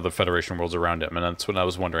different other Federation worlds around him. And that's what I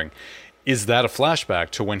was wondering. Is that a flashback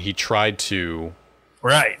to when he tried to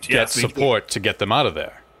get support to get them out of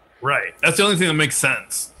there? Right. That's the only thing that makes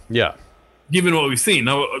sense. Yeah. Given what we've seen.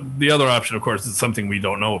 Now, the other option, of course, is something we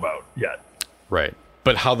don't know about yet. Right.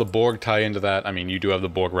 But how the Borg tie into that, I mean, you do have the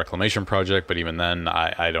Borg Reclamation Project, but even then,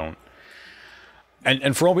 I don't...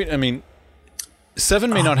 And for all we... I mean, 7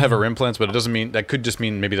 may not have her implants, but it doesn't mean... That could just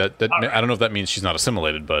mean maybe that I don't know if that means she's not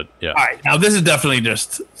assimilated, but yeah. All right. Now, this is definitely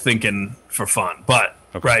just thinking for fun, but...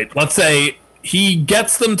 Okay. Right. Let's say he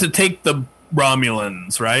gets them to take the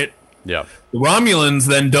Romulans, right? Yeah. The Romulans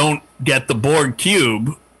then don't get the Borg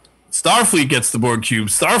cube. Starfleet gets the Borg cube.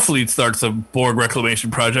 Starfleet starts a Borg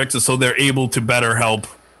reclamation project, so they're able to better help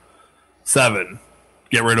 7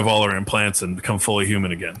 get rid of all her implants and become fully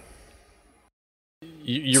human again.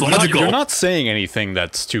 You're not saying anything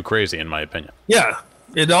that's too crazy, in my opinion. Yeah,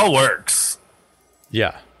 it all works.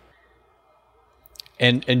 Yeah.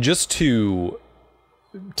 And just to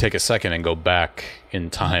take a second and go back in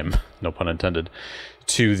time, no pun intended,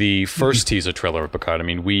 to the first teaser trailer of Picard. I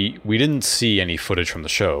mean, we didn't see any footage from the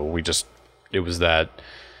show. It was that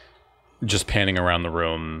just panning around the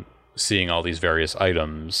room, seeing all these various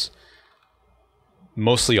items,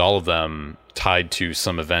 mostly all of them tied to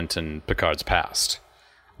some event in Picard's past.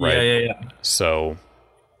 right? Yeah. So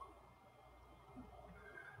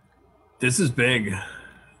this is big.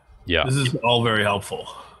 Yeah. This is all very helpful.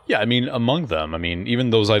 Yeah, I mean, among them, I mean, even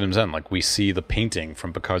those items end, like we see the painting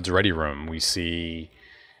from Picard's ready room, we see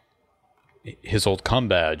his old comm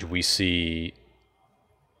badge, we see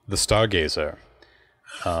the Stargazer.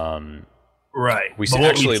 Right. We see,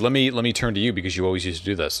 actually, let me turn to you because you always used to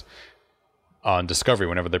do this on Discovery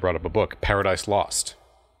whenever they brought up a book, Paradise Lost.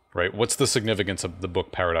 Right? What's the significance of the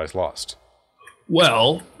book Paradise Lost?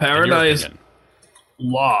 Well, Paradise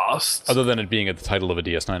Lost, other than it being at the title of a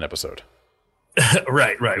DS9 episode.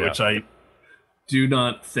 right, Yeah. which I do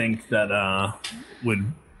not think that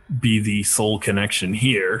would be the sole connection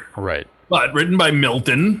here. Right. But written by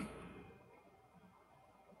Milton.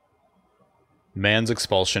 Man's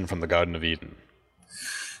expulsion from the Garden of Eden.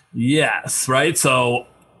 Yes, right? So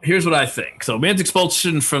here's what I think. So man's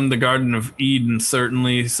expulsion from the Garden of Eden,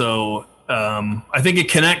 certainly. So I think it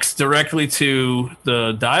connects directly to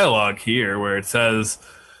the dialogue here where it says,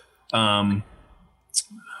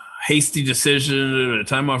 hasty decision at a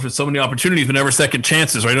time offered so many opportunities but never second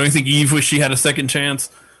chances, right? Don't you think Eve wished she had a second chance?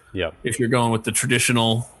 Yeah. If you're going with the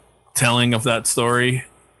traditional telling of that story,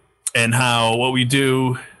 and how what we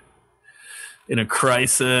do in a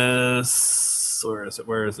crisis, where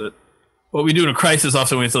is it? What we do in a crisis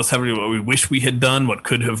often weighs less heavily what we wish we had done, what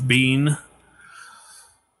could have been.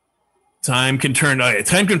 Time can turn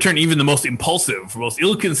even the most impulsive, most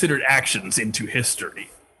ill-considered actions into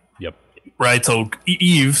history. Yep. Right, so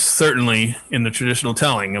Eve, certainly in the traditional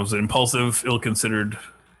telling, it was an impulsive, ill-considered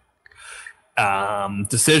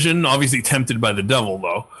decision, obviously tempted by the devil,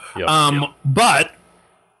 though. Yep. But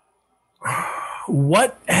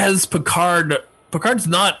what has Picard's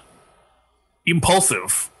not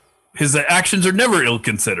impulsive. His actions are never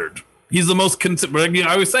ill-considered. He's the most I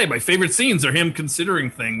always say my favorite scenes are him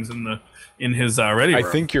considering things in his ready room. I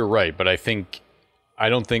think you're right, but I think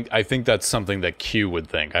that's something that Q would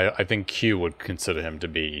think. I think Q would consider him to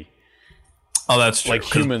be. Oh, that's true. Like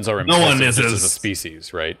humans are impulsive no one is just as a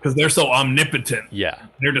species, right? Because they're so omnipotent. Yeah,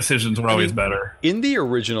 their decisions were always better. In the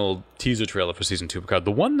original teaser trailer for season 2 Picard,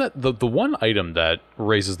 the one item that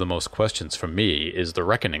raises the most questions for me is the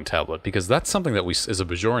Reckoning tablet, because that's something that is a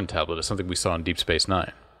Bajoran tablet. It's something we saw in Deep Space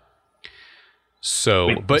Nine.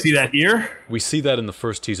 So, but see that here? We see that in the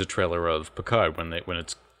first teaser trailer of Picard when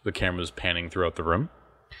the camera's panning throughout the room.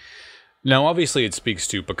 Now, obviously, it speaks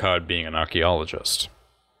to Picard being an archaeologist,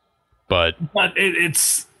 but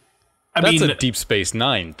it's. That's a Deep Space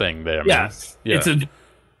Nine thing there. Yes, yeah.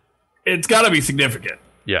 It's got to be significant.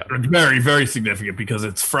 Yeah, it's very, very significant because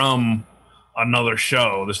it's from another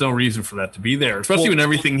show. There's no reason for that to be there, especially when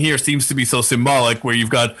everything here seems to be so symbolic. Where you've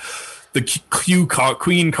got the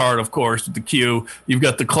Queen card, of course, with the Q. You've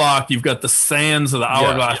got the clock. You've got the sands of the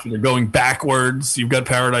hourglass. Yeah. They're going backwards. You've got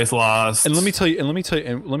Paradise Lost. And let me tell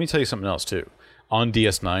you something else too. On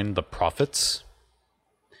DS9, the prophets.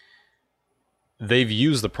 They've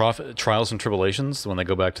used the prophet trials and tribulations when they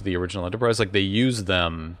go back to the original Enterprise. Like they use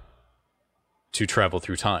them to travel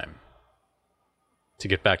through time, to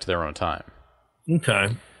get back to their own time.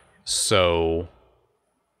 Okay. So.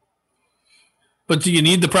 But do you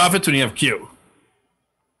need the prophets when you have Q?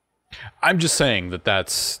 I'm just saying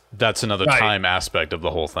that's another time aspect of the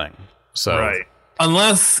whole thing. So right.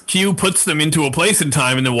 Unless Q puts them into a place in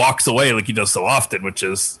time and then walks away like he does so often, which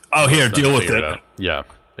is, here, deal with it. Yeah,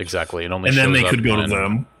 exactly. It only and then they could go to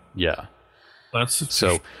them. Yeah. That's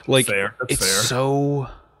so like fair. That's it's fair. So.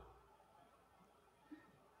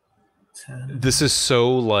 This is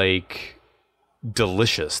so like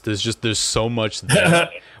delicious. There's so much there.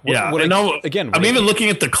 I'm even looking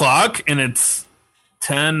at the clock and it's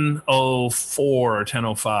 10:04 or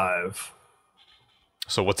 10:05.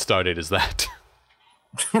 So what star date is that?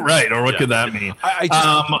 Right, or what could that mean?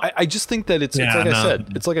 I just think that it's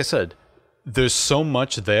like I said. There's so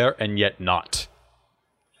much there and yet not.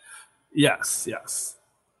 Yes.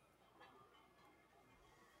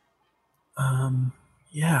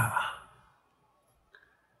 Yeah.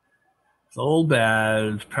 The old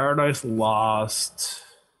badge, Paradise Lost.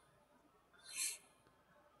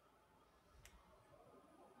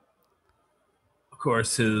 Of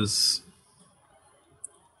course, his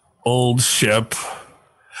old ship.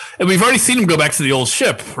 And we've already seen him go back to the old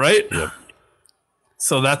ship, right? Yep.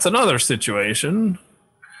 So that's another situation.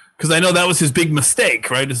 Because I know that was his big mistake,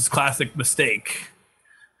 right? His classic mistake.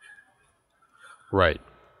 Right.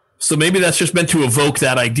 So maybe that's just meant to evoke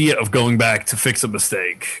that idea of going back to fix a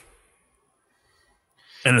mistake.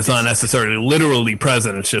 And it's not necessarily literally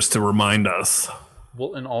present. It's just to remind us.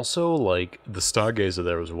 Well, and also like the Stargazer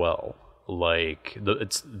there as well. Like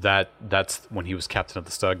that's when he was captain of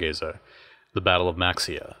the Stargazer. the Battle of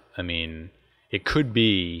Maxia. I mean, it could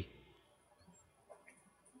be,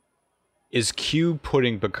 is Q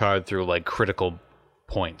putting Picard through like critical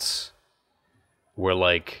points where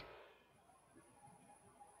like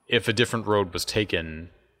if a different road was taken,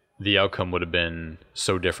 the outcome would have been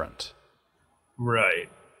so different. Right.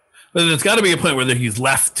 But there's got to be a point where he's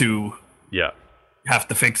left to have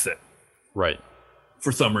to fix it. Right.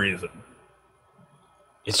 For some reason.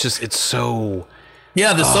 It's just, it's so...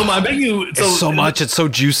 Yeah, there's so much. I bet you... It's so much. It's so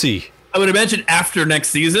juicy. I would imagine after next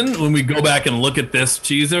season, when we go back and look at this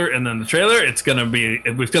teaser and then the trailer, it's gonna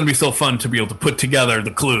be so fun to be able to put together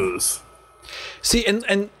the clues. See, and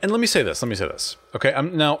let me say this. Okay,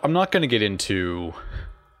 I'm not going to get into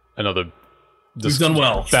another. We've done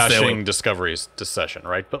well bashing Discovery's session,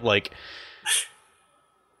 right? But like,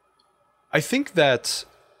 I think that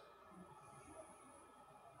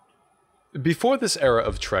before this era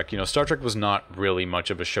of Trek, Star Trek was not really much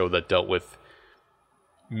of a show that dealt with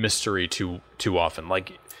mystery too often.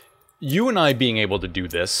 Like, you and I being able to do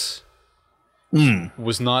this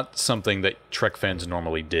was not something that Trek fans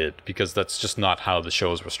normally did, because that's just not how the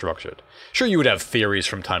shows were structured. Sure, you would have theories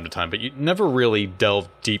from time to time, but you never really delved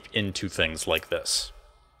deep into things like this,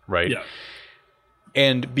 right? Yeah.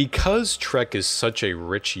 And because Trek is such a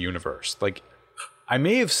rich universe, like, I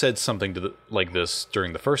may have said something like this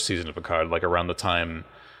during the first season of Picard, like around the time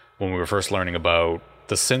when we were first learning about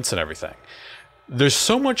the synths and everything. There's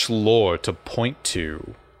so much lore to point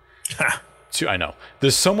to. I know.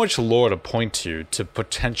 There's so much lore to point to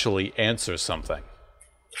potentially answer something.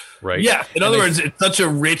 Right? Yeah. In other words, it's such a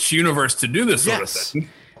rich universe to do this sort of thing.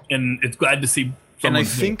 And it's glad to see. And I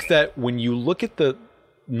think that when you look at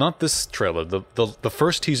not this trailer, the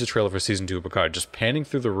first teaser trailer for season 2 of Picard, just panning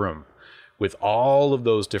through the room with all of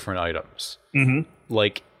those different items,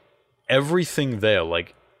 like everything there,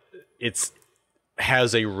 like it's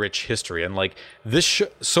has a rich history. And like this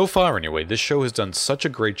so far anyway, this show has done such a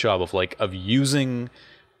great job of using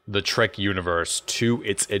the Trek universe to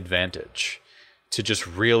its advantage to just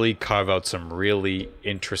really carve out some really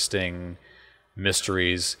interesting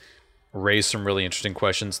mysteries, raise some really interesting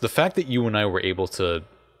questions. The fact that you and I were able to,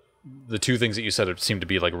 the two things that you said seemed to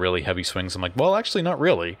be like really heavy swings, I'm like, well, actually not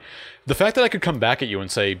really. The fact that I could come back at you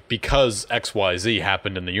and say, because XYZ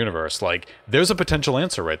happened in the universe, like there's a potential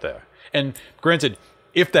answer right there. And granted,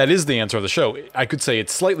 if that is the answer of the show, I could say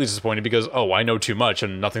it's slightly disappointing because, I know too much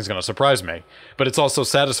and nothing's going to surprise me. But it's also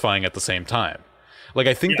satisfying at the same time. Like,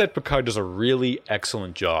 I think that Picard does a really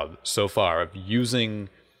excellent job so far of using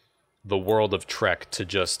the world of Trek to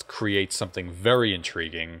just create something very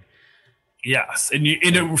intriguing. Yes, and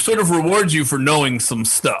it sort of rewards you for knowing some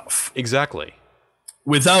stuff. Exactly.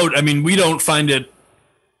 Without, we don't find it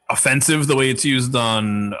offensive the way it's used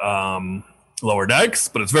on Lower Decks,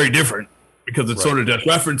 but it's very different because it's sort of just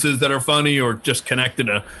references that are funny or just connect in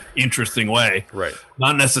a interesting way. Right.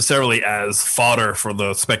 Not necessarily as fodder for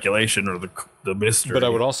the speculation or the mystery. But I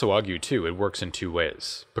would also argue, too, it works in two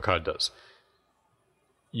ways. Picard does.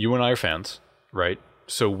 You and I are fans, right?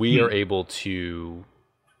 So we are able to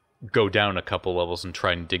go down a couple levels and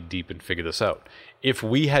try and dig deep and figure this out. If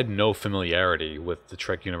we had no familiarity with the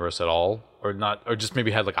Trek universe at all, or just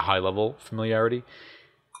maybe had like a high level familiarity,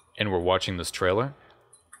 and we're watching this trailer,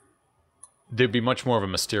 there'd be much more of a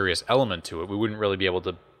mysterious element to it. We wouldn't really be able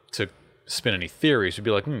to spin any theories. We'd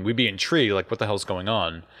be like, we'd be intrigued, like what the hell's going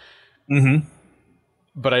on? Mm-hmm.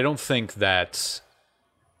 But I don't think that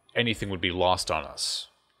anything would be lost on us,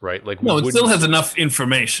 right? Like, no, it still has enough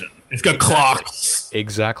information. It's got clocks.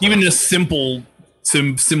 Exactly. Even just simple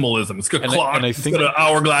symbolism. It's got clocks. And I think it's got an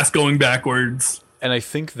hourglass going backwards. And I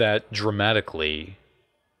think that dramatically,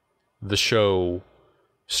 the show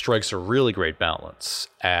strikes a really great balance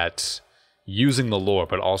at using the lore,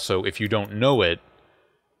 but also if you don't know it,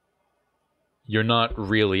 you're not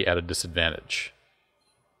really at a disadvantage.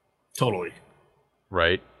 Totally.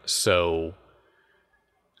 Right? So,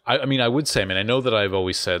 I would say, I know that I've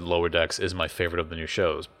always said Lower Decks is my favorite of the new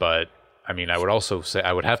shows, but I would also say,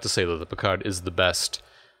 I would have to say that the Picard is the best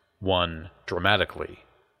one dramatically.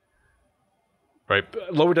 Right?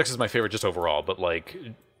 Lower Decks is my favorite just overall, but like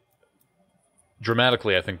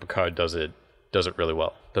dramatically, I think Picard does it really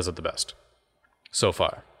well. Does it the best so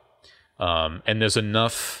far. And there's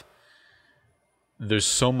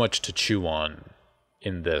so much to chew on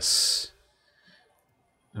in this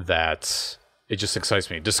that it just excites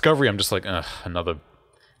me. Discovery, I'm just like, another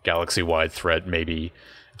galaxy-wide threat, maybe.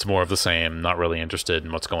 It's more of the same, not really interested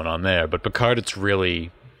in what's going on there. But Picard, it's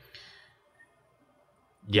really...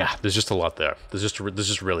 Yeah, there's just a lot there. There's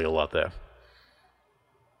just really a lot there.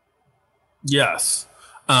 Yes.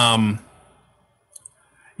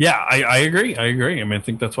 Yeah, I agree. I agree. I mean, I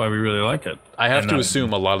think that's why we really like it. I have to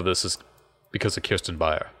assume a lot of this is because of Kirsten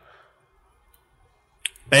Beyer.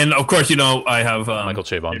 And of course, I have Michael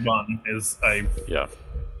Chabon. I Yeah.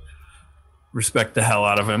 respect the hell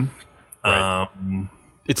out of him. Right.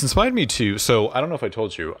 It's inspired me to. So I don't know if I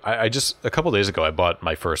told you. I just a couple days ago I bought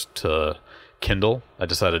my first Kindle. I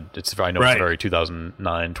decided it's a very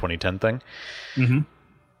 2009 2010 thing. Mm-hmm.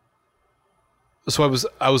 So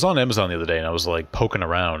I was on Amazon the other day and I was like poking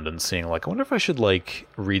around and seeing like I wonder if I should like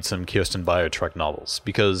read some Kirsten Beyer Trek novels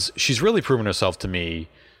because she's really proven herself to me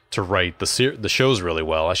to write the shows really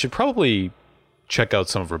well. I should probably check out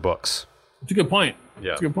some of her books. It's a good point.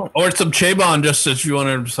 Yeah, it's a good point. Or some Chabon, just if you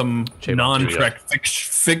wanted some Chabon non-Trek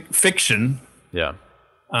fiction. Yeah,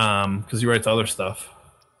 because he writes other stuff.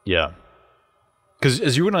 Yeah, because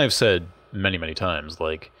as you and I have said many times,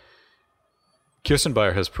 like Kirsten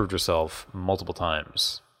Beyer has proved herself multiple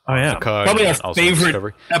times. Oh yeah, Picard, probably our favorite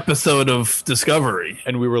Discovery. Episode of Discovery.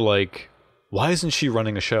 And we were like, why isn't she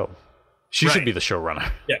running a show? She should be the showrunner.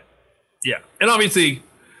 Yeah, and obviously,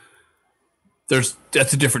 that's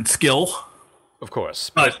a different skill. Of course,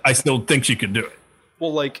 but I still think she could do it.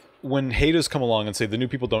 Well, like when haters come along and say the new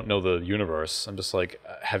people don't know the universe, I'm just like,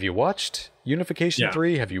 have you watched Unification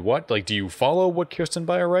 3? Have you watched? Like, do you follow what Kirsten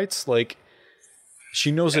Beyer writes? Like,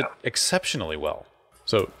 she knows it exceptionally well.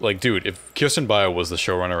 So, like, dude, if Kirsten Beyer was the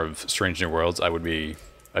showrunner of Strange New Worlds, I'd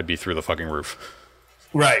be through the fucking roof.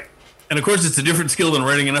 Right. And of course, it's a different skill than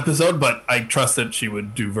writing an episode, but I trust that she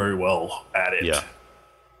would do very well at it. Yeah.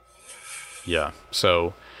 Yeah.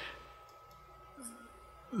 So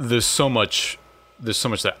there's so much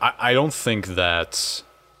that I don't think that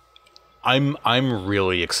I'm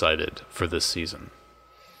really excited for this season.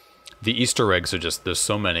 The Easter eggs are just, there's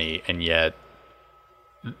so many, and yet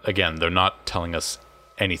again, they're not telling us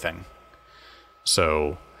anything.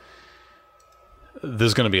 So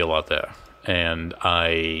there's going to be a lot there, and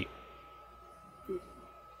I'm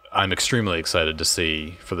extremely excited to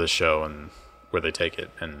see for this show and where they take it.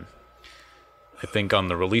 And I think on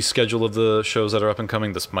the release schedule of the shows that are up and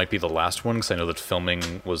coming, this might be the last one, because I know that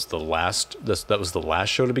filming was that was the last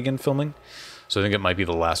show to begin filming. So I think it might be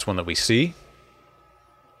the last one that we see.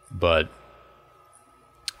 But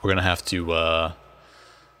we're going to have to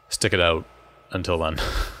stick it out until then.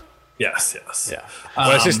 Yes. Yeah.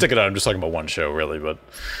 When I say stick it out, I'm just talking about one show, really. But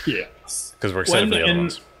yes. Because we're excited for the other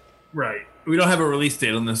ones. Right. We don't have a release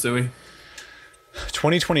date on this, do we?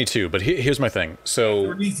 2022, but here's my thing. So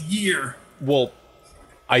release year. Well,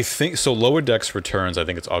 I think so. Lower Decks returns. I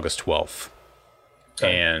think it's August 12th,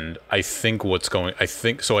 okay. And I think I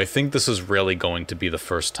think this is really going to be the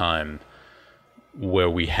first time where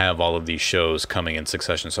we have all of these shows coming in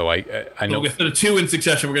succession. So I know instead of 2 in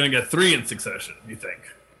succession, we're going to get 3 in succession. You think?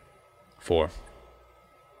 4?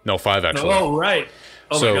 No, 5 actually. Oh right.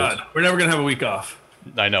 Oh my God, we're never going to have a week off.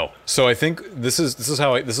 I know. So I think this is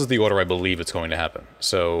the order I believe it's going to happen.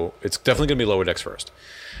 So it's definitely going to be Lower Decks first.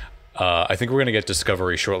 I think we're going to get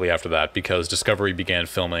Discovery shortly after that, because Discovery began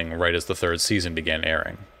filming right as the 3rd season began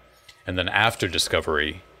airing. And then after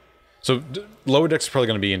Discovery, so Lower Decks is probably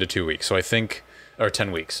going to be into 2 weeks. So I think, or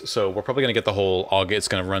 10 weeks. So we're probably going to get the whole August. It's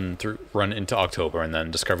going to run into October, and then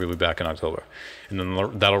Discovery will be back in October. And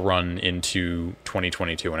then that'll run into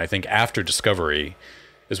 2022. And I think after Discovery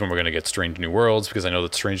is when we're going to get Strange New Worlds, because I know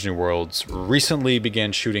that Strange New Worlds recently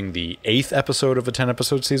began shooting the 8th episode of a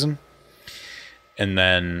 10-episode season. And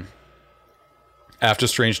then after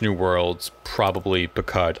Strange New Worlds, probably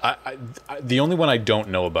Picard. The only one I don't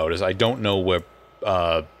know about is I don't know where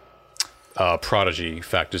Prodigy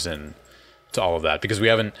factors in to all of that, because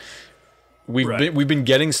we've been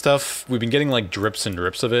getting stuff. We've been getting like drips and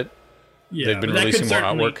drips of it. Yeah, they've been releasing more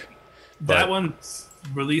artwork. That one's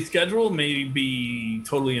release schedule may be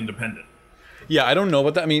totally independent. Yeah, I don't know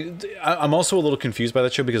about that. I mean, I'm also a little confused by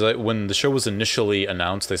that show, because when the show was initially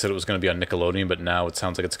announced, they said it was going to be on Nickelodeon, but now it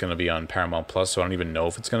sounds like it's going to be on Paramount Plus, so I don't even know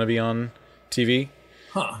if it's going to be on TV.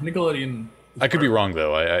 Huh, Nickelodeon. I could be wrong,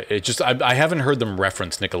 though. I haven't heard them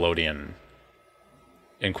reference Nickelodeon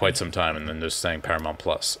in quite some time, and then they're saying Paramount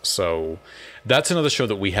Plus. So that's another show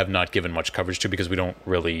that we have not given much coverage to, because we don't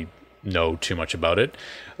really know too much about it.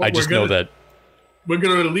 Well, I just know that we're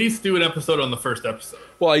going to at least do an episode on the first episode.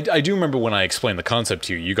 Well, I do remember when I explained the concept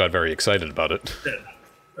to you, you got very excited about it. Yeah.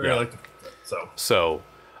 I really like the concept. So,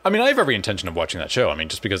 I mean, I have every intention of watching that show. I mean,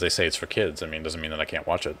 just because they say it's for kids, I mean, doesn't mean that I can't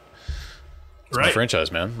watch it. It's my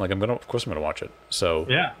franchise, man. Like, of course I'm going to watch it. So,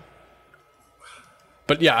 yeah.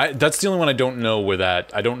 But yeah, that's the only one I don't know where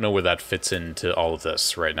that fits into all of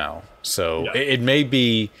this right now. So it may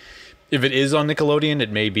be, if it is on Nickelodeon,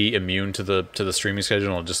 it may be immune to the streaming schedule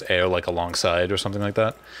and it'll just air like alongside or something like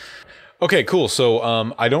that. Okay, cool.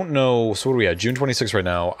 So I don't know. So what are we at? June 26th right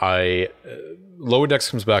now. Lower Decks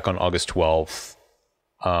comes back on August 12th.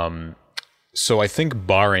 So I think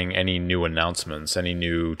barring any new announcements, any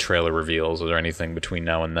new trailer reveals, or anything between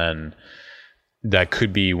now and then, that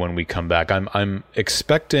could be when we come back. I'm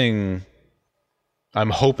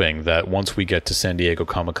hoping that once we get to San Diego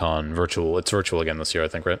Comic-Con it's virtual again this year, I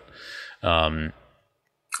think, right? I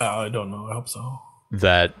don't know. I hope so.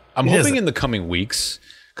 That I'm hoping in the coming weeks,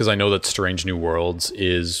 because I know that Strange New Worlds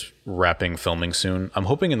is wrapping filming soon. I'm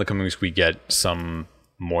hoping in the coming weeks we get some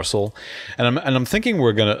morsel, and I'm hoping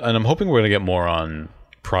we're gonna get more on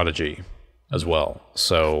Prodigy as well.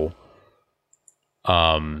 So,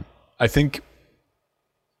 I think,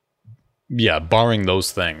 yeah, barring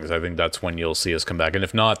those things, I think that's when you'll see us come back. And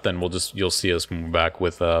if not, then you'll see us come back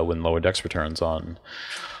with when Lower Decks returns on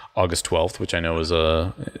August 12th, which I know is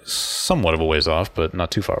somewhat of a ways off, but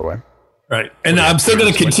not too far away. Right. And I'm still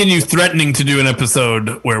going to continue threatening to do an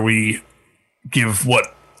episode where we give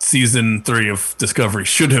what season 3 of Discovery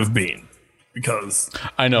should have been, because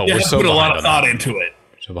I know we're so put a lot of thought into it.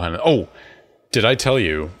 So behind it. Oh, did I tell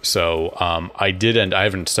you? So I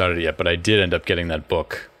haven't started it yet, but I did end up getting that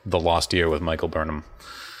book, The Lost Year, with Michael Burnham.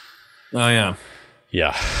 Oh yeah.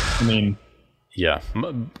 Yeah. I mean, yeah.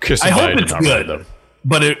 I hope it's good.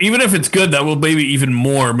 But even if it's good, that will maybe even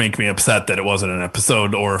more make me upset that it wasn't an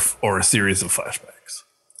episode or a series of flashbacks.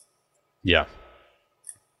 Yeah.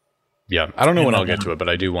 Yeah. I don't know when I'll get to it, but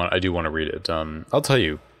I do want to read it. I'll tell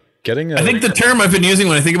you, I think the term I've been using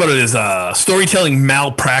when I think about it is storytelling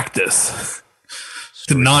malpractice.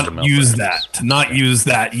 To not use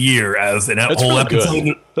that year as an whole episode.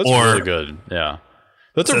 Good. That's really good. Yeah.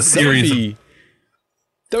 That's a series.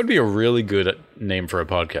 That would be a really good name for a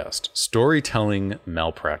podcast. Storytelling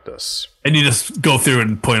malpractice. And you just go through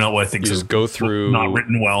and point out what I think is not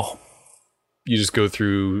written well. You just go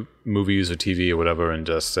through movies or TV or whatever and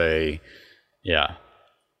just say, yeah.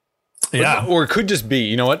 Yeah. Or it could just be,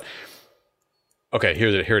 you know what? Okay, here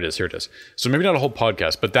it is. So maybe not a whole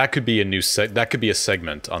podcast, but that could be that could be a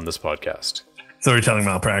segment on this podcast. Storytelling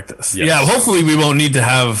malpractice. Yes. Yeah, hopefully we won't need to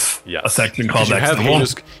have a section called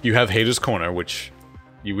that. You have Hater's Corner, which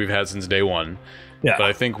we've had since day one. Yeah. But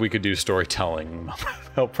I think we could do storytelling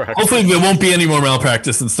malpractice. Hopefully there won't be any more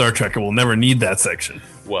malpractice in Star Trek, and we'll never need that section.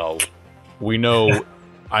 Well, we know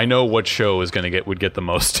I know what show would get the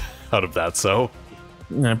most out of that, so.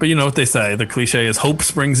 Yeah, but you know what they say, the cliche is hope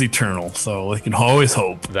springs eternal, so we can always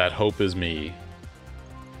hope. That hope is me.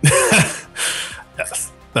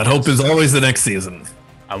 Yes. That hope is always the next season.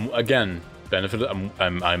 I'm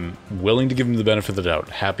willing to give him the benefit of the doubt.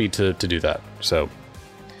 Happy to do that. So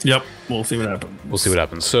yep, we'll see what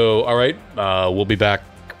happens. So, all right, we'll be back.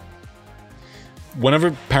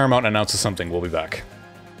 Whenever Paramount announces something, we'll be back.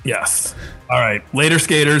 Yes. All right. Later,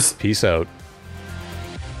 skaters. Peace out.